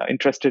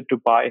interested to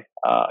buy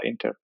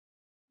Inter.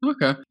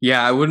 Okay.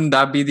 Yeah, wouldn't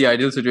that be the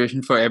ideal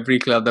situation for every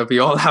club that we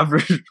all have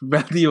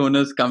wealthy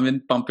owners come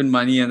in, pump in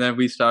money, and then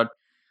we start?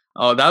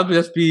 That would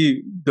just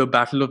be the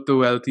battle of the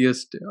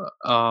wealthiest.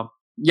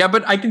 Yeah,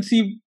 but I can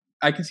see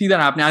that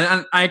happening,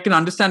 and I can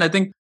understand. I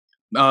think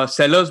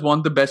sellers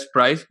want the best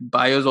price,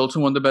 buyers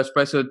also want the best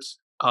price. So it's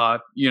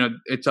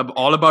it's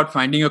all about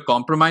finding a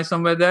compromise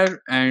somewhere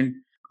there, and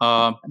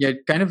it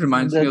kind of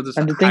reminds me of this.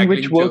 And the thing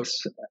which works.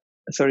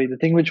 Sorry, the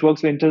thing which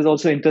works for Inter is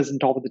also Inter's on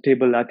top of the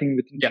table. I think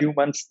within a few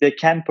months they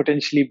can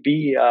potentially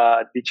be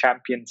the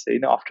champions.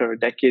 After a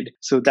decade.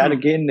 So that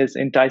again is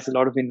entice a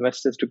lot of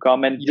investors to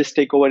come and just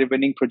take over a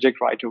winning project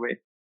right away.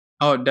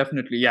 Oh,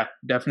 definitely. Yeah,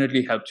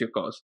 definitely helps your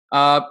cause.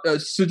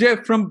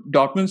 Sujay, from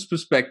Dortmund's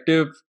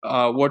perspective,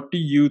 what do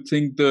you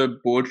think the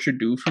board should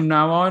do from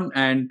now on?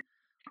 And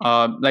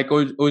like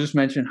Ojas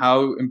mentioned,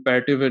 how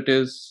imperative it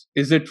is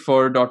it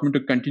for Dortmund to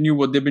continue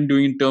what they've been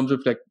doing in terms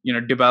of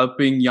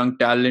developing young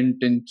talent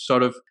and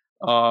sort of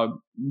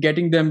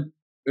raising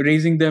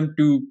them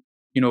to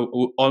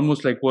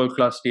almost like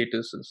world-class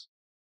statuses?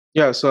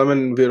 Yeah, so I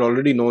mean, we're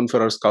already known for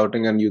our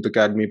scouting and youth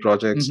academy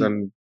projects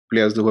and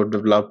players who have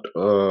developed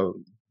to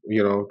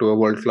a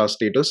world-class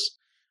status.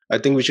 I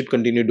think we should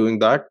continue doing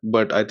that,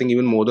 but I think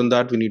even more than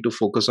that, we need to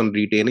focus on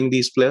retaining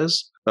these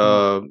players.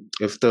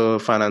 If the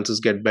finances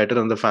get better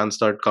and the fans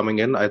start coming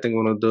in, I think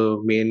one of the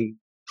main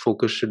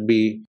focus should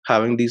be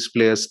having these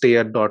players stay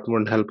at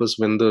Dortmund, help us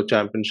win the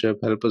championship,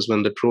 help us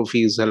win the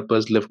trophies, help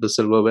us lift the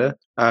silverware.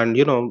 And,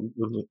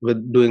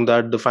 with doing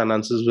that, the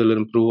finances will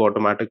improve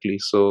automatically.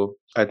 So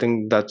I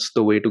think that's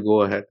the way to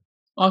go ahead.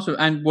 Awesome.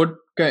 And what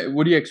do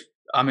you expect?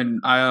 I mean,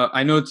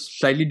 I know it's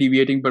slightly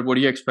deviating, but what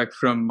do you expect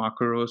from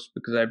Marco Rose?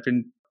 Because I've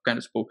been kind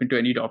of spoken to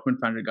any Dortmund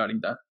fan regarding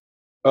that.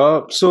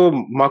 So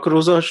Marco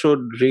Rose showed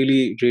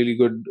really, really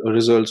good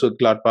results with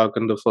Gladbach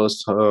in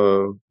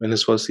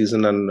his first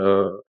season, and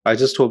I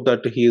just hope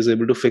that he is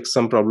able to fix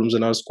some problems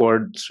in our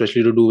squad,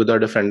 especially to do with our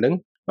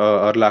defending,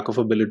 our lack of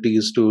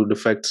abilities to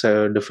defect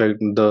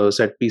the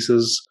set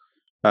pieces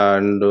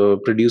and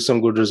produce some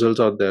good results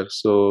out there.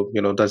 So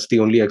that's the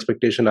only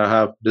expectation I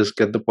have. Just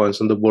get the points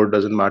on the board.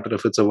 Doesn't matter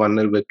if it's a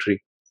 1-0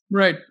 victory.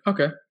 Right.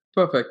 Okay.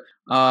 Perfect.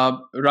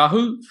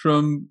 Rahul,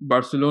 from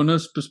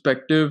Barcelona's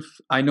perspective,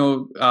 I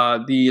know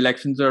the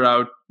elections are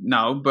out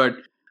now, but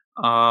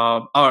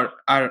are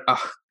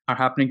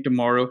happening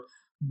tomorrow.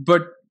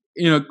 But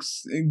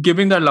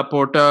given that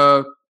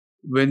Laporta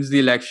wins the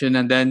election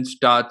and then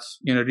starts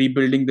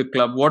rebuilding the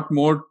club, what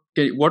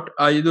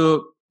are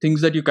the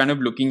things that you're kind of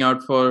looking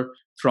out for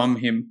from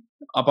him,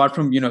 apart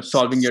from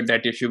solving your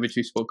debt issue, which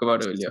we spoke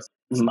about earlier?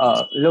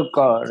 Look,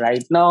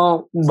 right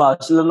now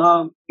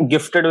Barcelona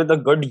gifted with a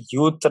good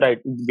youth. Right,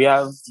 we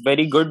have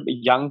very good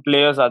young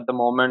players at the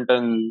moment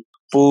in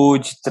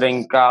Puig,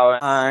 Trincao,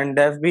 and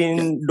they've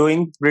been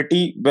doing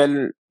pretty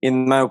well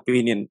in my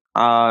opinion.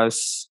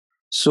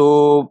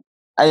 So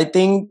I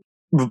think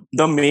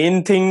the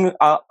main thing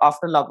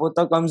after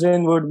Laporta comes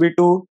in would be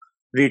to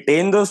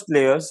retain those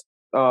players,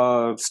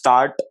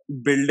 start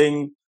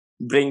building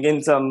bring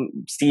in some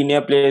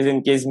senior players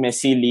in case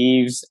Messi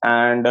leaves,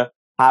 and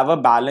have a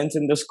balance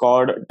in the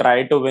squad,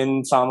 try to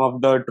win some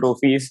of the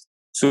trophies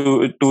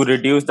to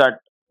reduce that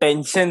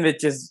tension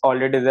which is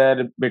already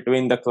there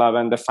between the club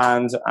and the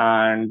fans,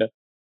 and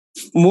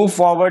move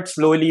forward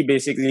slowly,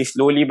 basically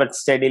slowly but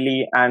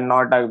steadily, and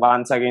not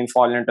once again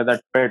fall into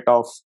that pit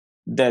of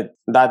death.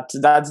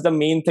 That's the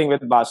main thing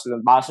with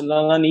Barcelona.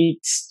 Barcelona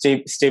needs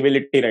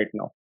stability right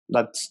now.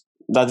 That's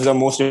the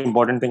most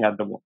important thing at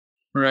the moment.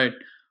 Right.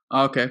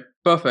 Okay.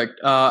 Perfect.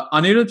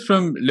 Anirudh,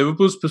 from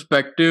Liverpool's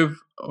perspective,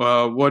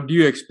 what do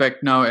you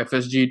expect now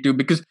FSG to?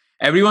 Because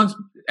everyone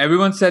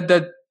said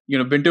that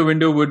winter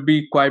window would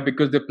be quiet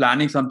because they're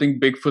planning something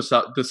big for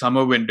the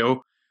summer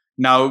window.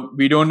 Now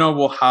we don't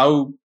know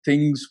how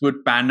things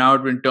would pan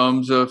out in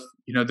terms of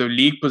the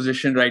league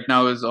position right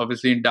now is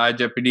obviously in dire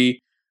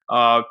jeopardy.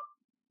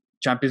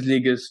 Champions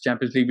League is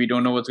Champions League. We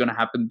don't know what's going to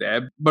happen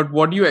there. But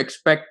what do you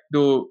expect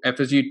the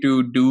FSG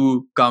to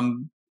do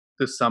come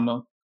this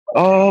summer?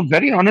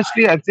 Very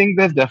honestly, I think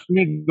there's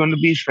definitely going to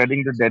be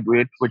shredding the dead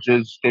weight, which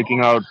is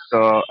taking out.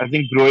 I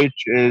think Grujic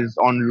is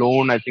on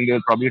loan. I think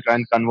they'll probably try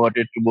and convert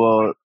it to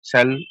a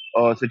sell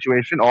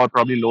situation, or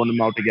probably loan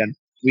him out again.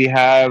 We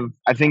have,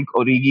 I think,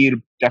 Origi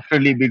will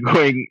definitely be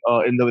going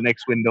in the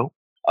next window.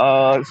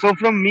 So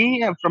from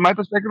my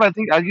perspective, I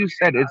think, as you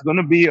said, it's going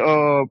to be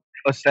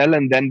a sell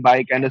and then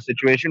buy kind of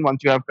situation.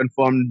 Once you have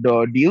confirmed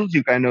deals,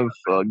 you kind of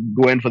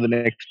go in for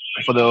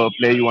the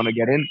player you want to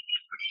get in.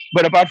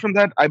 But apart from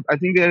that, I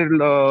think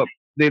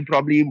they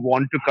probably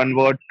want to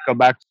convert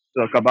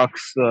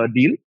Kabak's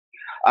deal.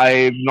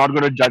 I'm not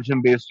going to judge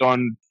him based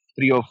on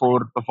 3 or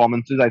 4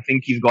 performances. I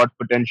think he's got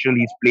potential.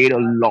 He's played a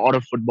lot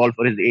of football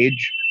for his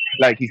age.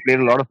 Like, he's played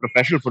a lot of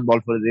professional football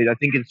for his age. I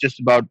think it's just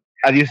about,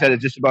 as you said,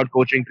 it's just about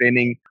coaching,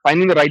 training,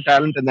 finding the right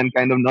talent, and then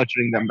kind of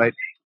nurturing them, right?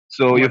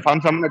 So you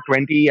found someone at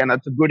 20, and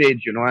that's a good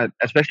age,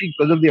 especially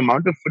because of the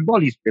amount of football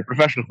he's played,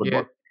 professional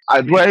football. Yeah.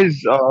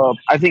 Otherwise,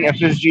 I think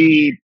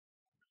FSG,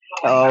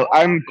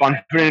 I'm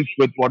confident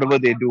with whatever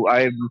they do.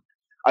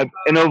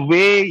 In a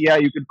way, yeah,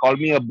 you could call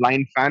me a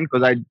blind fan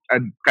because I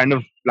kind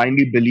of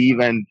blindly believe,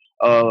 and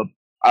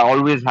I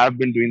always have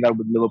been doing that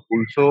with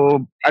Liverpool.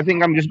 So I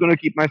think I'm just going to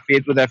keep my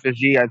faith with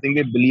FSG. I think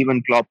they believe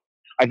in Klopp.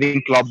 I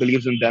think Klopp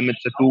believes in them.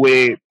 It's a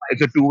two-way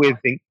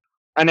thing.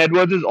 And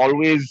Edwards is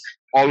always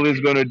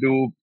going to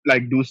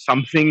do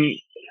something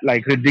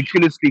like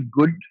ridiculously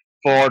good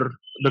for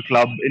the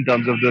club in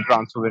terms of the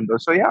transfer window.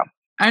 So yeah.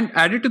 And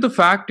added to the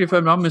fact, if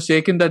I'm not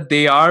mistaken, that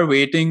they are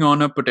waiting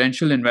on a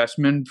potential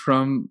investment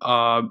from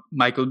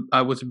Michael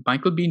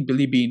Bean,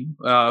 Billy Bean,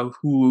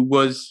 who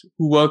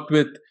worked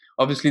with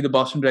obviously the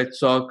Boston Red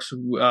Sox,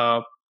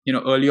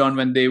 early on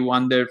when they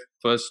won their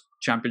first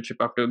championship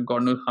after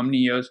God knows how many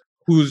years,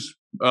 whose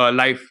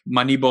life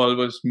Moneyball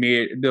was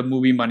made, the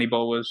movie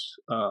Moneyball was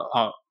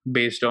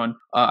based on.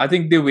 I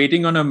think they're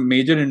waiting on a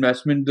major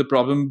investment. The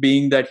problem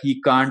being that he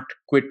can't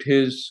quit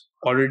his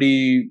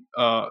already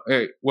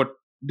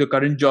the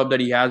current job that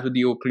he has with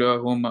the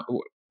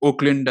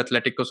Oakland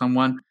Athletic or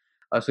someone.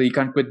 So he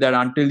can't quit that.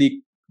 Until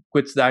he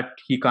quits that,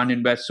 he can't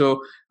invest.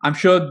 So I'm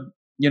sure,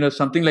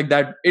 something like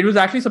that. It was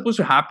actually supposed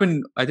to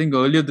happen, I think,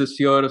 earlier this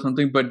year or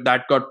something, but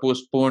that got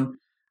postponed.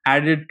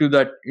 Added to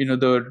that,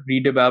 the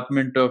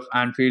redevelopment of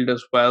Anfield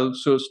as well.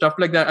 So stuff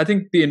like that. I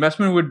think the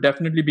investment would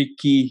definitely be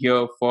key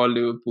here for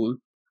Liverpool.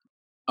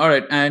 All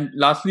right, and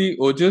lastly,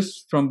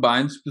 Ojas, from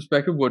Bayern's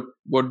perspective,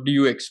 what do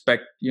you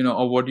expect?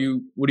 Or what are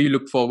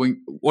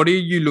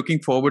you looking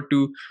forward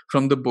to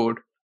from the board?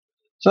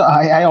 So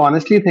I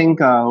honestly think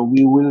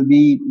we will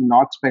be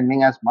not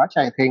spending as much.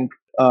 I think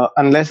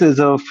unless there's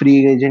a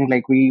free agent,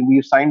 like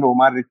we signed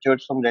Omar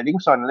Richards from Reading,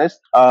 so unless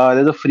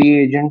there's a free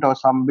agent or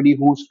somebody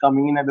who's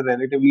coming in at a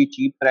relatively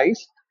cheap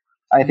price,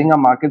 I think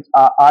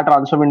our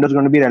transfer window is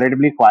going to be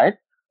relatively quiet.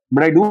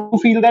 But I do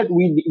feel that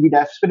we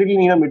desperately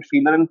need a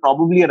midfielder and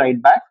probably a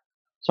right back.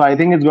 So I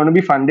think it's going to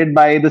be funded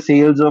by the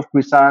sales of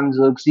Kwisan,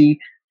 Xerxes,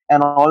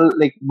 and all.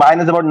 Like,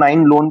 Bayern is about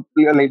 9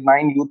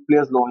 youth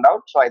players loaned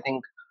out. So I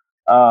think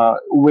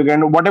we're going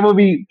to, whatever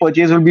we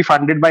purchase will be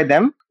funded by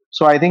them.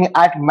 So I think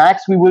at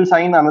max we will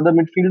sign another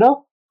midfielder.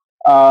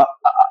 Uh,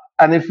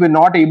 and if we're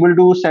not able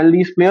to sell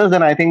these players,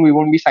 then I think we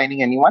won't be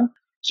signing anyone.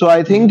 So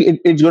I think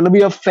it's going to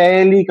be a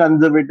fairly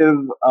conservative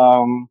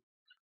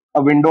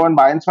a window on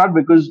Bayern Smart,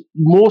 because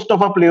most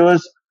of our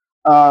players'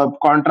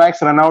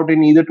 contracts run out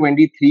in either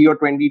 23 or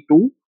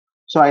 22.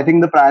 So I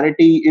think the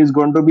priority is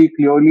going to be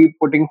clearly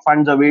putting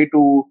funds away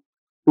to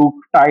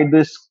tie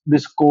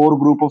this core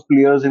group of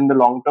players in the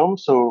long term.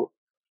 So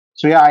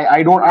yeah,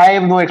 I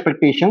have no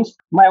expectations.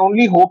 My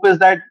only hope is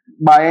that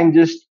Bayern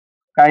just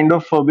kind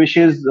of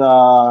furbishes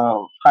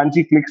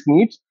Hansi Flick's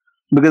needs,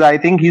 because I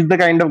think he's the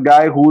kind of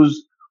guy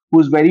who's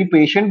very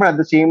patient, but at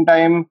the same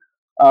time,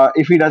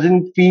 if he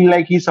doesn't feel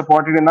like he's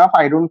supported enough,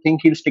 I don't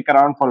think he'll stick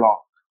around for long.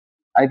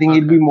 I think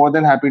he'll be more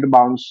than happy to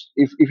bounce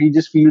if he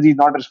just feels he's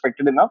not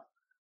respected enough.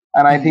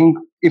 And I think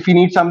if he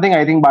needs something,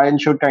 I think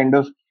Bayern should kind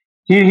of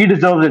he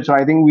deserves it. So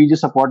I think we just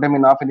support him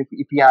enough, and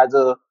if he has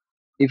a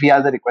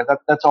request,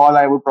 that's all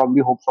I would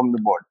probably hope from the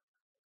board.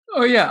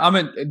 Oh yeah, I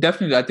mean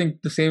definitely. I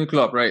think the same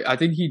club, right? I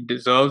think he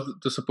deserves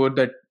the support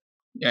that.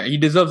 Yeah, he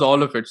deserves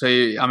all of it. So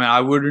I mean,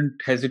 I wouldn't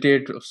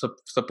hesitate of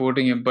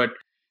supporting him, but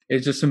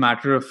it's just a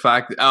matter of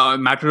fact, a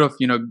matter of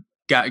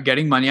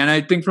getting money. And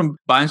I think from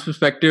Bayern's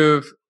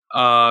perspective,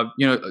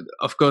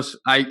 of course,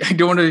 I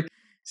don't want to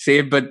say,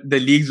 it, but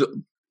the league's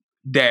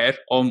there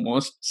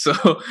almost. So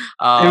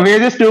And we're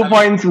just 2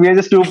 points. We're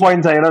just 2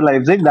 points ahead of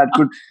Leipzig. That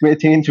could may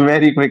change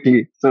very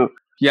quickly. So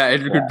yeah,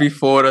 it could be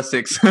 4 or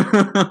 6.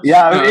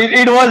 yeah,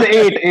 it was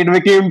 8. It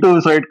became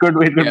 2, so it could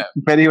Yeah.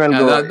 very well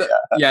go.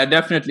 Yeah,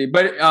 definitely.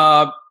 But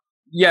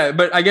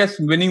but I guess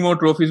winning more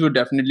trophies would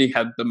definitely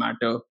help the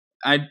matter.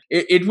 And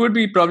it would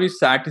be probably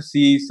sad to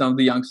see some of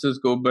the youngsters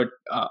go, but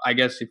I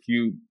guess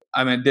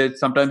I mean,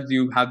 sometimes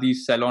you have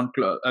these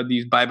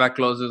these buyback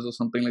clauses or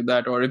something like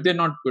that, or if they're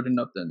not good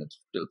enough, then it's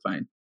still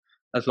fine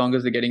as long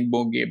as they're getting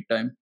more game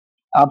time.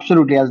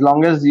 Absolutely, as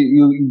long as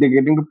they're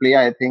getting to play,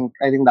 I think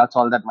that's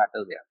all that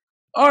matters. Yeah.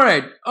 All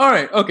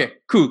right, okay,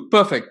 cool,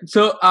 perfect.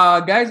 So,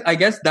 guys, I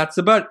guess that's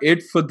about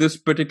it for this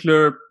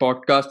particular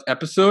podcast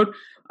episode.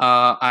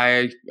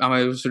 I mean,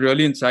 it was a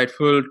really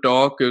insightful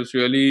talk. It was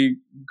really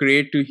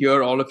great to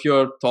hear all of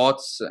your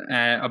thoughts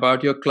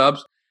about your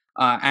clubs.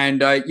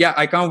 And yeah,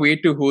 I can't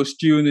wait to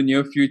host you in the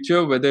near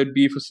future, whether it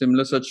be for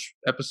similar such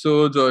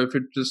episodes or if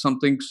it is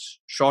something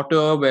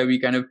shorter where we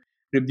kind of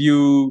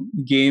review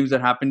games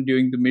that happen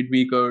during the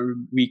midweek or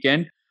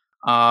weekend.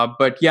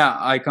 But yeah,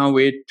 I can't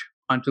wait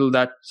until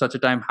that such a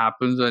time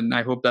happens, and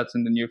I hope that's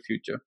in the near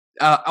future.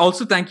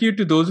 Also, thank you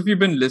to those of you who've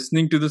been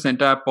listening to this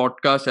entire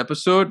podcast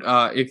episode.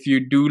 If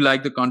you do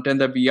like the content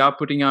that we are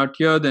putting out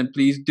here, then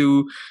please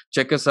do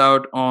check us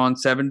out on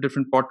 7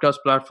 different podcast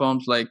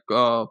platforms like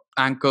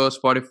Anchor,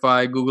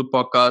 Spotify, Google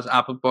Podcasts,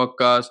 Apple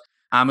Podcasts,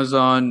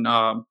 Amazon,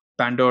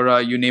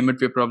 Pandora, you name it,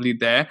 we're probably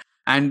there.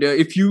 And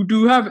if you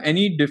do have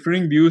any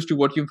differing views to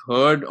what you've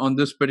heard on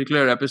this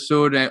particular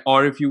episode,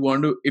 or if you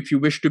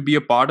wish to be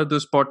a part of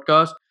this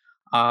podcast,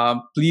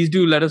 please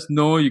do let us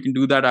know. You can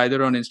do that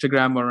either on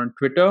Instagram or on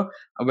Twitter,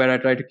 where I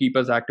try to keep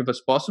as active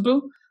as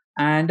possible.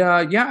 And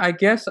yeah, I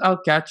guess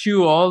I'll catch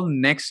you all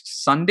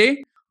next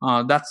Sunday.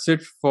 That's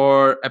it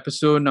for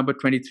episode number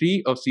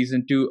 23 of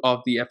season 2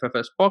 of the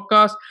FFS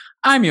podcast.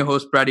 I'm your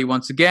host, Brady,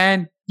 once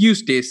again. You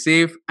stay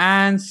safe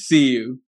and see you.